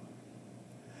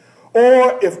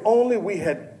 Or if only we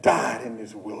had died in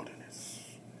this wilderness.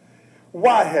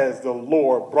 Why has the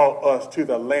Lord brought us to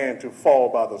the land to fall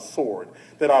by the sword,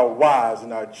 that our wives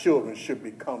and our children should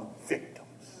become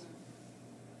victims?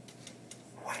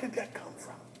 Where did that come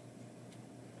from?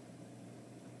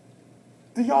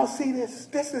 Do y'all see this?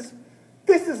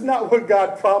 This is not what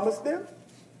God promised them.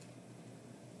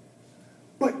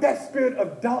 But that spirit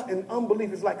of doubt and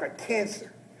unbelief is like a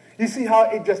cancer. You see how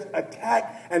it just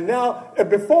attacked? And now,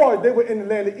 before they were in the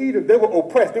land of Egypt, they were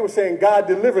oppressed. They were saying, God,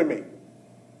 deliver me.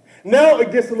 Now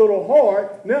it gets a little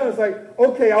hard. Now it's like,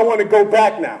 okay, I want to go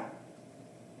back now.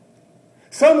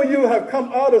 Some of you have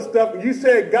come out of stuff and you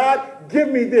said, God, give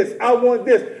me this. I want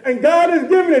this. And God is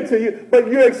giving it to you, but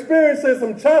you're experiencing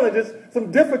some challenges,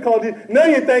 some difficulties. Now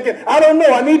you're thinking, I don't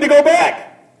know, I need to go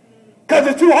back because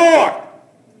it's too hard.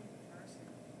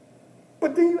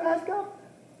 But then you ask God.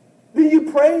 Then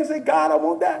you pray and say, God, I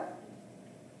want that.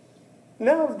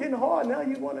 Now it's getting hard. Now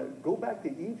you want to go back to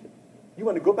Egypt. You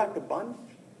want to go back to bondage.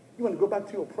 You want to go back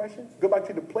to oppression. Go back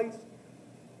to the place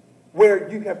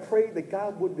where you have prayed that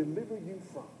God would deliver you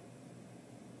from.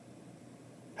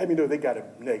 How many know they got a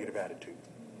negative attitude?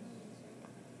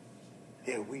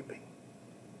 They're weeping.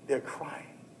 They're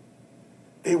crying.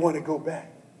 They want to go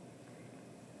back.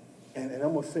 And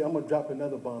I'm going to drop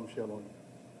another bombshell on you.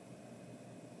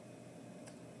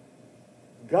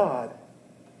 God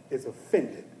is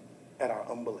offended at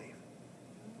our unbelief.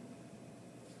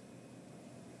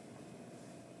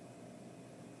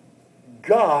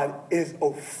 God is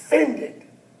offended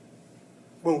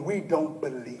when we don't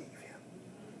believe him.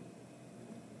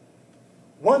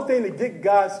 One thing to get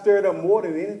God stirred up more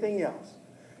than anything else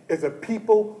is a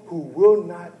people who will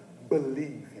not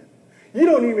believe him. You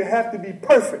don't even have to be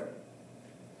perfect,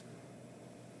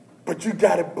 but you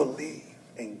got to believe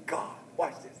in God.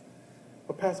 Watch this.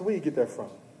 But Pastor, where do you get that from?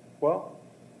 Well,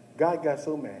 God got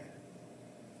so mad.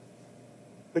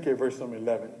 Look at verse number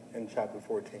 11 in chapter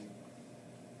 14.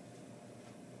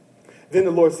 Then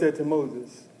the Lord said to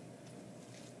Moses,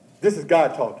 this is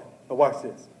God talking. Now watch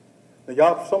this.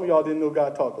 Now some of y'all didn't know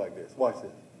God talked like this. Watch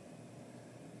this.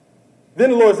 Then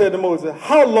the Lord said to Moses,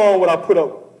 how long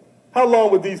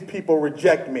would these people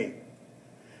reject me?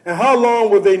 And how long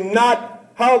will they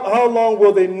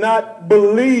not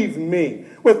believe me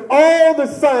with all the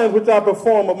signs which I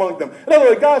perform among them? In other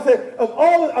words, God said, of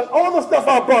all the stuff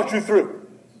I brought you through,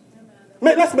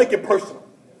 let's make it personal.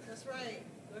 That's right.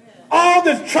 Go ahead. All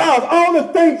this trials, all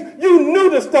the things, you knew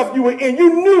the stuff you were in.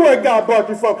 You knew where God brought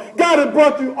you from. God has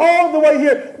brought you all the way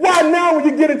here. Why now when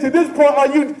you get into this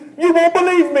point you won't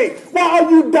believe me? Why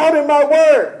are you doubting my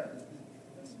word?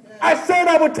 I said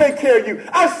I would take care of you.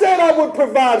 I said I would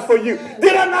provide for you.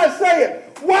 Did I not say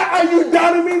it? Why are you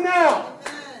doubting me now?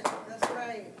 That's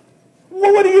right.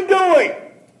 Well, what are you doing?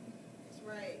 That's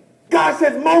right. God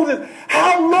says, Moses,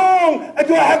 how long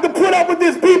do I have to put up with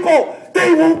these people?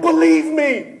 They won't believe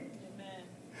me. Amen.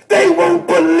 They won't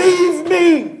believe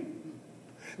me.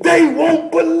 They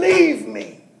won't believe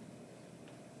me.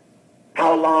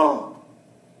 How long?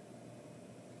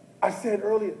 I said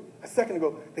earlier, a second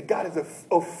ago, that God is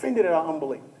offended at our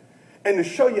unbelief. And to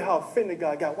show you how offended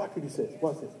God got, watch what he says.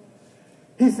 Watch this.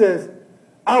 He says,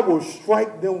 I will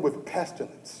strike them with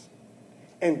pestilence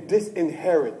and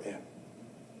disinherit them.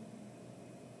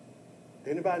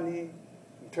 Anybody need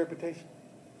interpretation?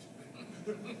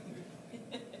 Break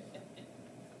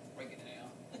it down.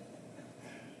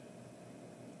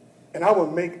 And I will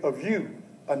make of you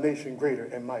a nation greater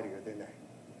and mightier than they.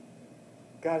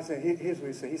 God is saying, here's what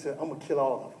he said. He said, I'm going to kill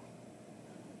all of them.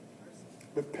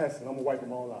 With pestilence, I'm going to wipe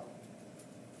them all out.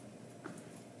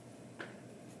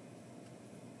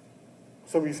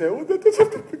 Some of you say, oh,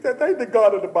 that ain't the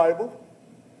God of the Bible.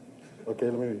 Okay,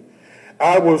 let me read.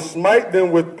 I will smite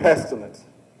them with pestilence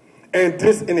and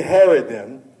disinherit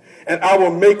them, and I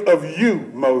will make of you,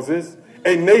 Moses,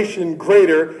 a nation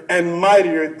greater and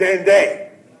mightier than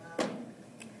they.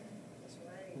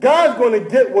 God's going to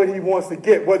get what he wants to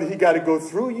get, whether he got to go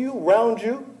through you, around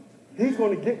you. He's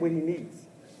going to get what he needs.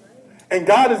 And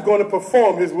God is going to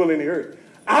perform his will in the earth.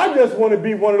 I just want to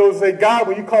be one of those say, God,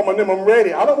 when you call my name, I'm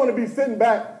ready. I don't want to be sitting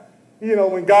back,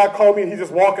 when God called me and he's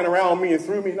just walking around me and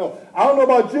through me. No, I don't know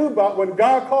about you, but when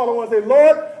God called, I want to say,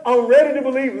 Lord, I'm ready to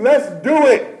believe. Let's do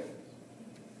it.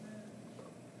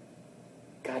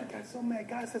 God got so mad.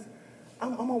 God says,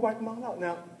 I'm going to wipe them all out.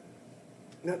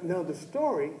 Now the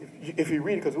story, if you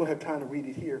read it, because we don't have time to read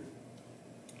it here,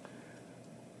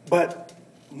 but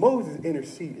Moses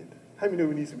interceded. How many know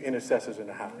we need some intercessors in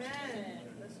the house? Amen.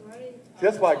 That's right.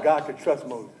 That's why God could trust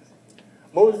Moses.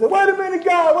 Moses said, wait a minute,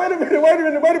 God, wait a minute.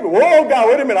 Whoa, God,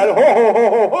 wait a minute.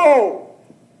 Ho.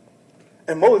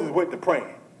 And Moses went to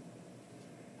praying.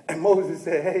 And Moses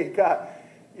said, hey, God,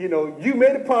 you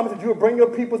made a promise that you would bring your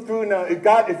people through. Now,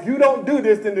 if you don't do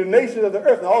this, then the nations of the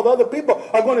earth and all the other people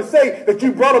are going to say that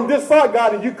you brought them this far,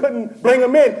 God, and you couldn't bring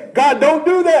them in. God, don't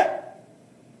do that.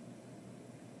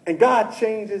 And God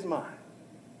changed his mind.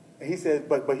 And he said,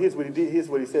 but here's what he did. Here's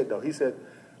what he said, though. He said,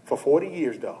 for 40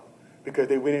 years, though, because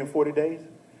they went in 40 days,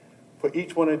 for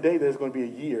each one of the days, there's going to be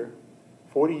a year,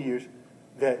 40 years,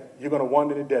 that you're going to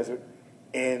wander in the desert,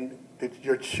 and that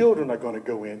your children are going to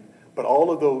go in. But all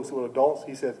of those who are adults,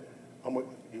 he says,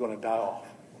 you're going to die off.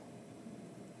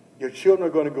 Your children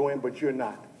are going to go in, but you're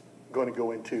not going to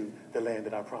go into the land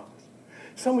that I promised.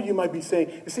 Some of you might be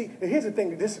saying, you see, and here's the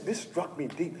thing, this struck me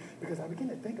deep because I began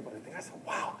to think about it. I said,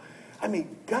 wow, I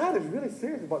mean, God is really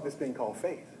serious about this thing called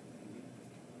faith.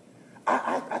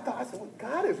 I said, well,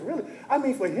 God is really, I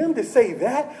mean, for him to say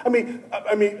that, I'm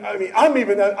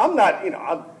not,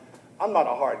 I'm not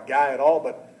a hard guy at all,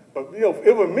 but if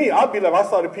it were me, I'd be like, I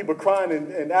saw the people crying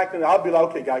and acting, I'd be like,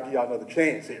 okay, God, give y'all another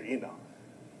chance here,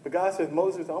 But God says,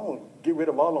 Moses, I'm going to get rid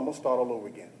of all of them, I'm going to start all over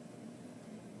again.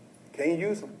 Can't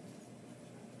use them.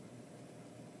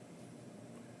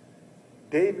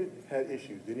 David had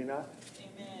issues, did he not?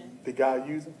 Amen. Did God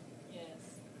use him? Yes.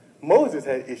 Moses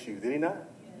had issues, did he not?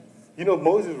 Yes.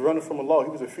 Moses was running from the law. He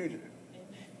was a fugitive.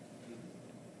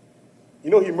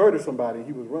 Amen. He murdered somebody.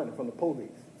 He was running from the police.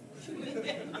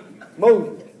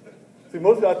 Moses. See,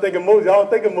 most of y'all think of Moses. Y'all don't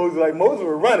think of Moses like Moses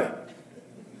was running.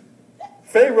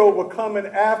 Pharaoh was coming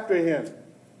after him.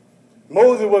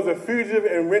 Moses was a fugitive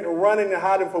and went running and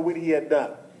hiding for what he had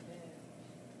done.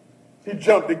 He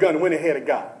jumped the gun and went ahead of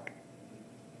God.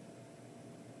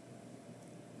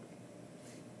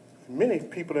 Many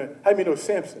people, how many know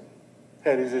Samson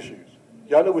had his issues?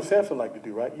 Y'all know what Samson liked to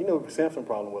do, right? You know what Samson's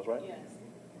problem was, right? Yes.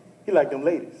 He liked them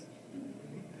ladies.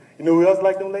 You know who else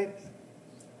liked them ladies?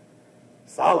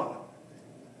 Solomon.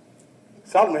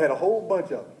 Solomon had a whole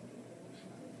bunch of them.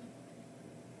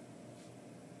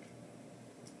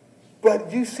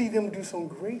 But you see them do some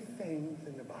great things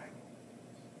in the Bible.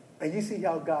 And you see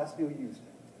how God still used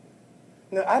them.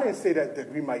 Now, I didn't say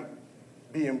that we might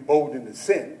be emboldened to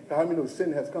sin. How many know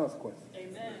sin has consequences?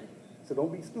 Amen. So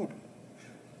don't be stupid.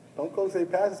 Don't go say,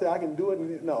 Pastor said I can do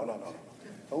it. No.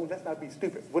 Let's not be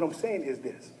stupid. What I'm saying is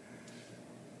this.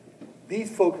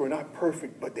 These folk were not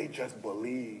perfect, but they just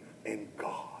believe in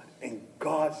God. And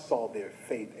God saw their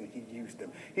faith and he used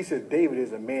them. He said, David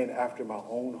is a man after my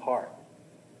own heart.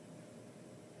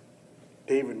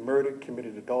 David murdered,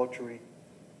 committed adultery,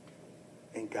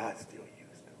 and God still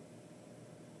used him.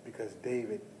 Because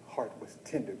David's heart was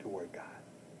tender toward God,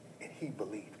 and he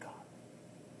believed God.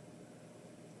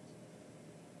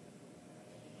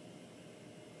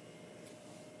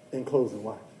 In closing,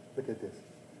 watch. Look at this.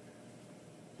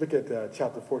 Look at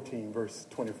chapter 14, verse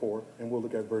 24, and we'll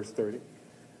look at verse 30.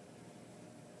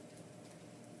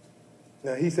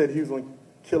 Now, he said he was going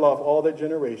to kill off all that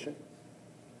generation,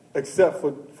 except for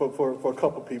a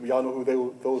couple people. Y'all know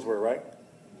who those were, right?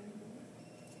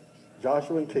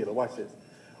 Joshua and Caleb. Watch this.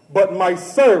 But my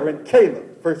servant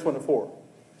Caleb, verse 24,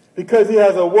 because he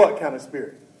has a what kind of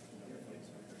spirit?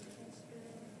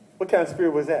 What kind of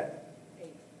spirit was that?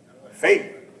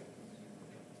 Faith.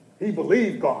 He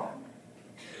believed God.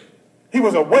 He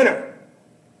was a winner.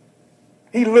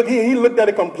 He looked at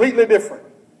it completely different.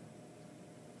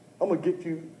 I'm going to get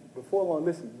you, before long,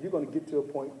 listen, you're going to get to a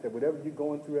point that whatever you're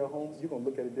going through at home, you're going to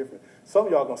look at it different. Some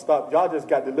of y'all going to stop. Y'all just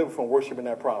got delivered from worshiping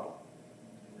that problem.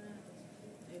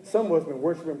 Some of us been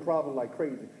worshiping problem like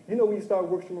crazy. You know when you start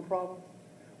worshiping problem?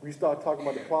 When you start talking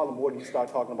about the problem more than you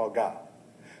start talking about God.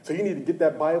 So you need to get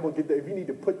that Bible, if you need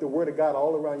to put the word of God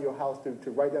all around your house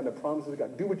to write down the promises of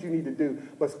God, do what you need to do.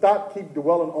 But keep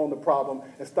dwelling on the problem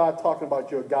and start talking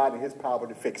about your God and his power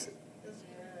to fix it.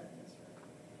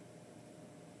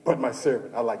 But my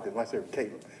servant, I like this, my servant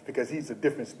Caleb, because he's a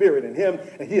different spirit in him,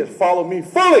 and he has followed me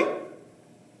fully.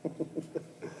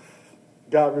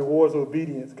 God rewards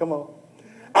obedience. Come on.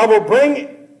 I will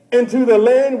bring into the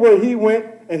land where he went,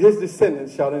 and his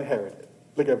descendants shall inherit it.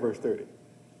 Look at verse 30.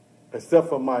 Except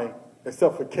for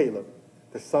Caleb,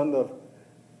 the son of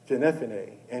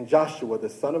Jephunneh, and Joshua, the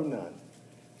son of Nun,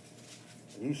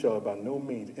 you shall by no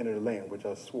means enter the land which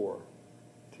I swore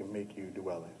to make you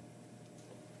dwell in.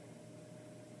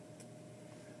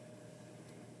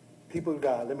 People of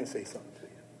God, let me say something to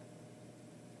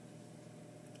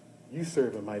you. You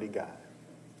serve a mighty God.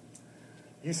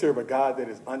 You serve a God that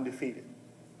is undefeated.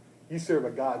 You serve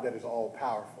a God that is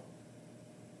all-powerful.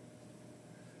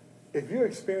 If you're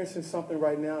experiencing something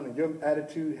right now and your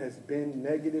attitude has been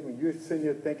negative and you're sitting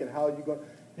here thinking how you're going,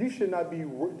 you should not be,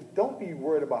 don't be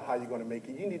worried about how you're going to make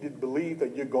it. You need to believe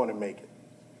that you're going to make it.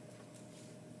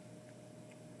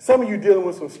 Some of you dealing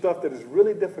with some stuff that is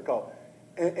really difficult.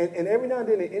 And every now and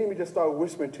then the enemy just start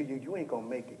whispering to you, you ain't going to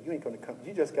make it. You ain't going to come.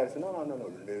 You just got to say, no.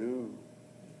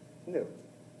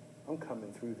 I'm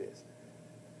coming through this.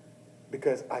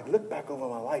 Because I look back over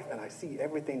my life and I see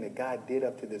everything that God did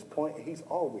up to this point, and he's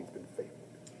always been faithful.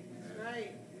 That's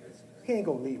right. He ain't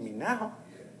going to leave me now.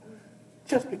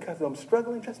 Just because I'm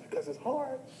struggling, just because it's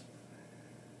hard.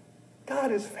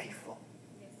 God is faithful.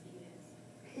 Yes,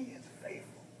 he is.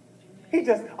 He is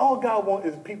faithful. All God wants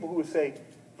is people who would say,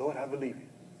 Lord, I believe you.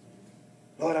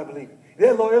 Lord, I believe you.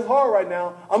 Yeah, Lord, it's hard right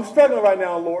now. I'm struggling right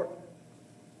now, Lord.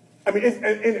 I mean,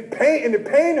 and the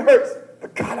pain hurts.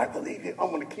 But God, I believe you.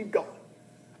 I'm going to keep going.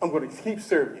 I'm going to keep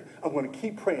serving you. I'm going to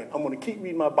keep praying. I'm going to keep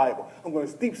reading my Bible. I'm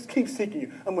going to keep seeking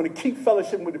you. I'm going to keep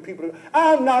fellowshipping with the people.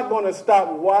 I'm not going to stop.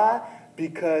 Why?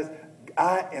 Because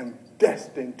I am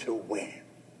destined to win.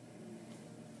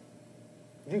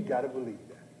 You got to believe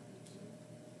that.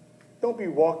 Don't be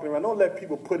walking around. Don't let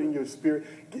people put in your spirit.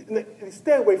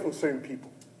 Stay away from certain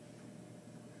people.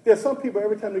 There are some people,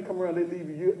 every time they come around, they leave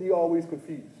you. You're always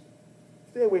confused.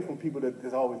 Stay away from people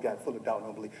that's always got full of doubt and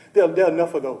unbelief. There are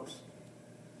enough of those.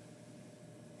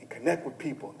 And connect with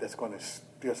people that's going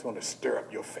to stir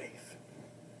up your faith.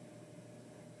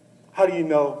 How do you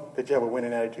know that you have a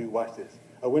winning attitude? Watch this.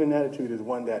 A winning attitude is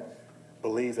one that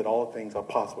believes that all things are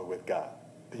possible with God.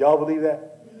 Do y'all believe that?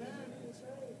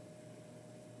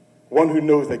 One who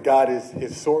knows that God is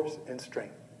his source and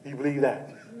strength. Do you believe that?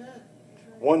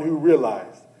 One who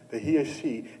realizes that he or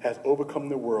she has overcome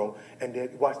the world, and then,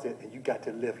 watch that, and you got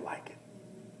to live like it.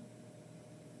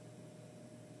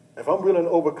 If I'm really an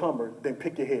overcomer, then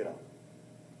pick your head up.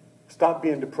 Stop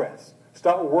being depressed.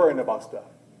 Stop worrying about stuff.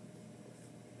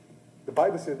 The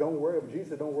Bible says don't worry, but Jesus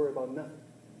said don't worry about nothing.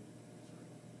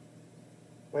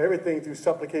 Well, everything through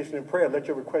supplication and prayer, let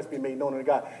your request be made known unto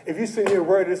God. If you sit here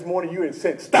worried this morning, you're in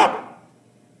sin. Stop it.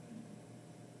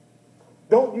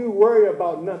 Don't you worry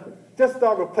about nothing. Just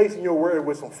start replacing your worry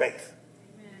with some faith.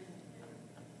 Amen.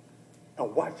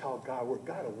 And watch how God works.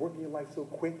 God will work in your life so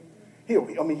quick. God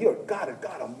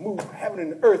will move heaven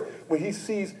and earth when he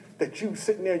sees that you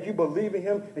sitting there, you believe in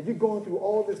him, and you're going through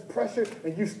all this pressure,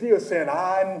 and you still saying,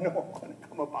 I know I'm going to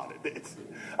come up out of this.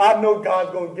 I know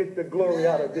God's going to get the glory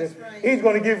out of this. Right. He's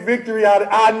going to get victory out of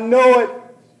it. I know it.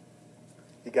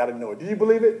 You got to know it. Do you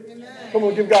believe it? Amen. Come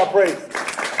on, give God praise.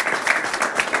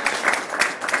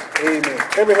 Amen.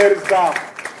 Every head is bowed.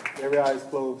 Every eye is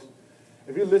closed.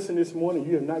 If you listen this morning,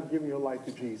 you have not given your life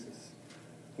to Jesus.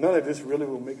 None of this really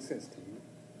will make sense to you.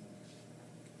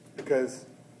 Because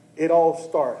it all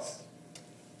starts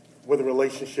with a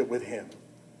relationship with him.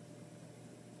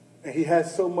 And he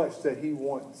has so much that he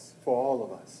wants for all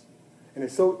of us. And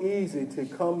it's so easy to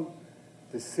come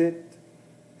to sit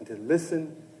and to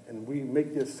listen, and we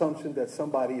make the assumption that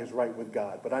somebody is right with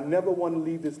God. But I never want to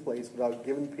leave this place without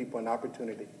giving people an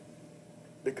opportunity.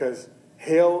 Because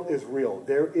hell is real.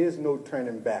 There is no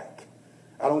turning back.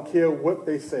 I don't care what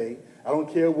they say. I don't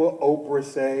care what Oprah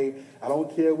say. I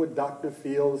don't care what Dr.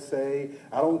 Fields say.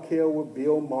 I don't care what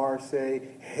Bill Maher say.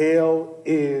 Hell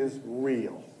is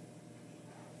real.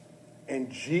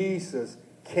 And Jesus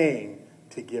came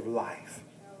to give life.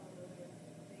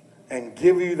 And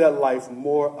give you that life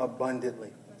more abundantly.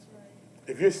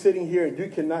 If you're sitting here and you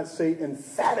cannot say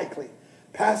emphatically,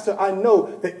 Pastor, I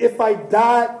know that if I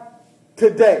died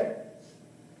today,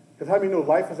 because how many know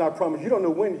life is not promised? You don't know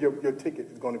when your ticket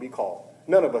is going to be called.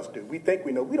 None of us do. We think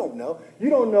we know. We don't know. You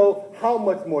don't know how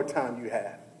much more time you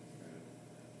have.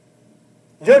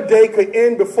 Your day could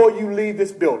end before you leave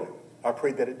this building. I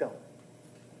pray that it don't.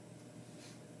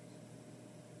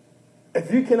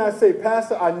 If you cannot say,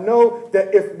 Pastor, I know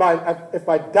that if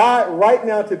I die right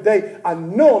now today, I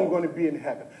know I'm going to be in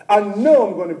heaven. I know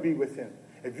I'm going to be with him.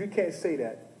 If you can't say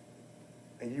that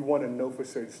and you want to know for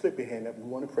certain, slip your hand up. We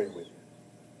want to pray with you.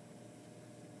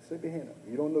 Slip your hand up.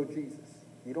 You don't know Jesus.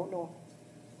 You don't know him.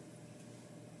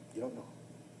 You don't know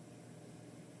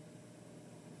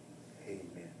him.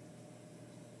 Amen.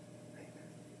 Amen.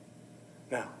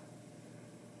 Now,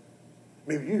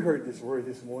 maybe you heard this word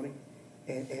this morning.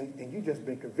 And you just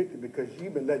been convicted because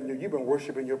you've been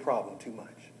worshiping your problem too much.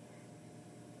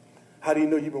 How do you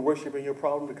know you've been worshiping your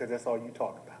problem? Because that's all you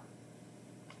talk about.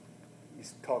 You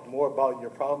talk more about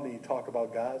your problem than you talk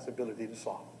about God's ability to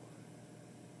solve.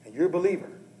 And you're a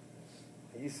believer.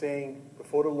 And you're saying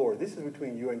before the Lord, this is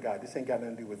between you and God. This ain't got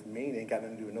nothing to do with me. It ain't got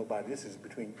nothing to do with nobody. This is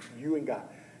between you and God.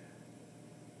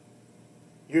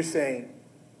 You're saying,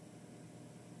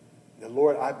 the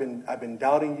Lord, I've been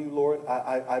doubting you, Lord.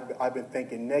 I've been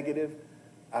thinking negative.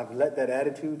 I've let that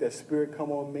attitude, that spirit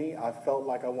come on me. I felt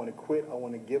like I want to quit. I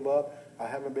want to give up. I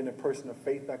haven't been a person of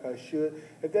faith like I should.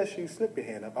 If that's you, slip your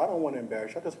hand up. I don't want to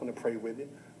embarrass you. I just want to pray with you.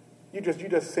 You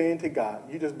just saying to God.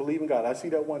 You just believe in God. I see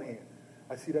that one hand.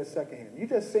 I see that second hand. You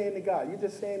just saying to God. You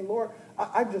just saying, Lord,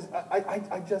 I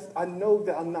know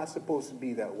that I'm not supposed to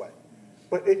be that way,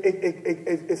 but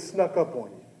it snuck up on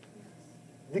you.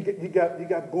 You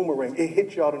got boomerang. It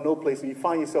hits you out of no place, and you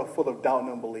find yourself full of doubt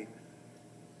and unbelief.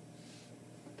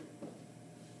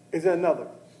 Is there another?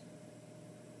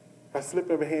 If I slip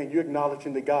of a hand, you're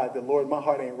acknowledging to God that, Lord, my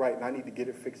heart ain't right, and I need to get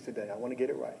it fixed today. I want to get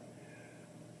it right.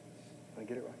 I want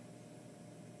to get it right.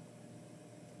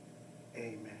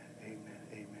 Amen, amen,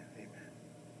 amen, amen.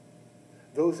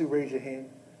 Those who raise your hand,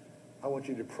 I want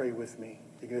you to pray with me.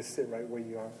 You can just sit right where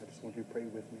you are. I just want you to pray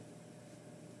with me.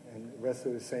 And the rest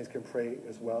of the saints can pray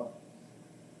as well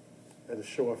as a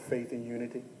show of faith and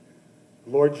unity.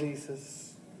 Lord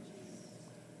Jesus,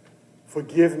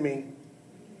 forgive me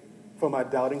for my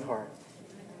doubting heart.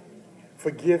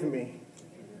 Forgive me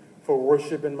for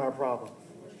worshiping my problems.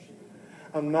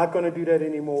 I'm not going to do that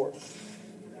anymore.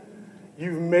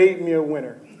 You've made me a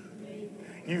winner.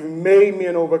 You've made me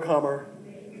an overcomer.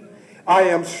 I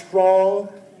am strong.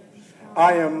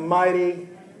 I am mighty.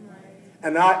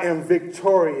 And I am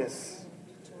victorious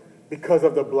because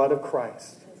of the blood of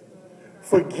Christ.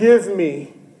 Forgive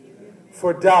me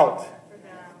for doubt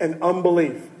and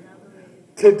unbelief.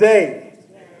 Today,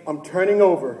 I'm turning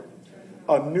over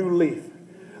a new leaf.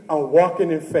 I'm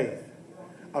walking in faith.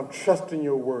 I'm trusting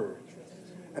your word.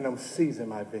 And I'm seizing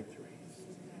my victory.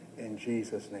 In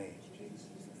Jesus' name.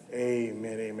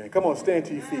 Amen, amen. Come on, stand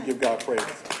to your feet. Give God praise.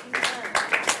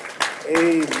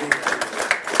 Amen.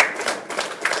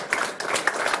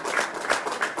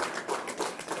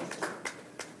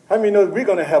 How many know we're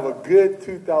going to have a good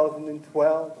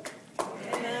 2012?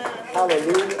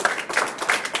 Hallelujah.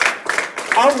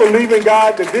 I'm believing,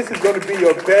 God, that this is going to be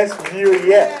your best year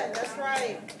yet. Yeah, that's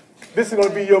right. This is going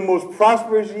to be your most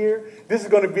prosperous year. This is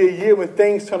going to be a year when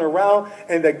things turn around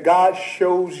and that God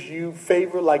shows you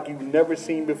favor like you've never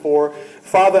seen before.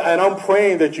 Father, and I'm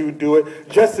praying that you would do it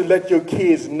just to let your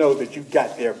kids know that you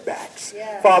got their backs.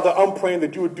 Yeah. Father, I'm praying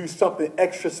that you would do something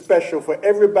extra special for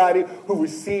everybody who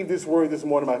received this word this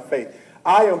morning by faith.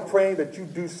 I am praying that you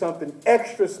do something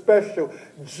extra special,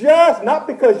 just not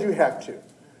because you have to,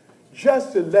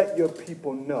 just to let your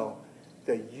people know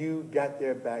that you got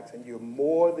their backs and you're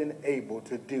more than able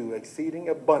to do exceeding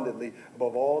abundantly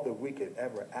above all that we could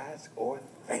ever ask or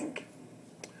think.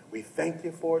 We thank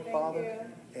you for it, Father,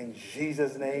 in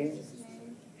Jesus' name.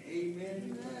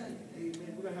 Amen.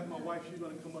 Amen. We're going to have my wife. She's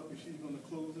going to come up and she's going to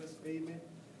close us. Amen.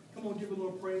 Come on, give a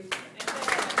little praise.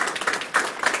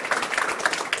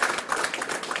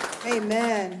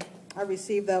 Amen. I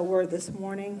received that word this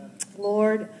morning.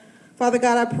 Lord, Father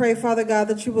God, I pray, Father God,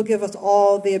 that you will give us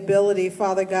all the ability,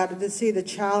 Father God, to see the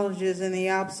challenges and the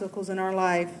obstacles in our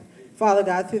life, Father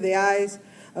God, through the eyes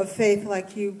of faith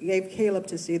like you gave Caleb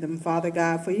to see them, Father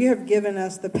God. For you have given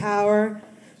us the power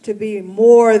to be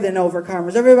more than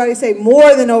overcomers. Everybody say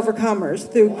more than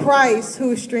overcomers through Christ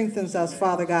who strengthens us,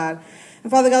 Father God.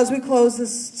 And Father God, as we close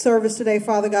this service today,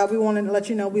 Father God, we want to let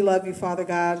you know we love you, Father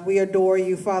God. We adore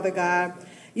you, Father God.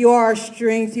 You are our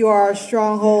strength. You are our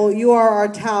stronghold. You are our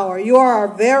tower. You are our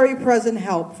very present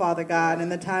help, Father God, in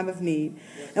the time of need.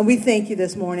 And we thank you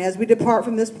this morning. As we depart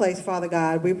from this place, Father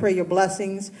God, we pray your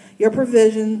blessings, your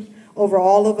provision over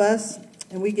all of us.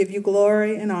 And we give you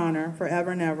glory and honor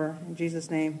forever and ever. In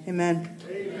Jesus' name, amen.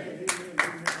 Amen.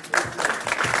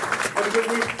 Have a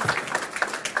good week.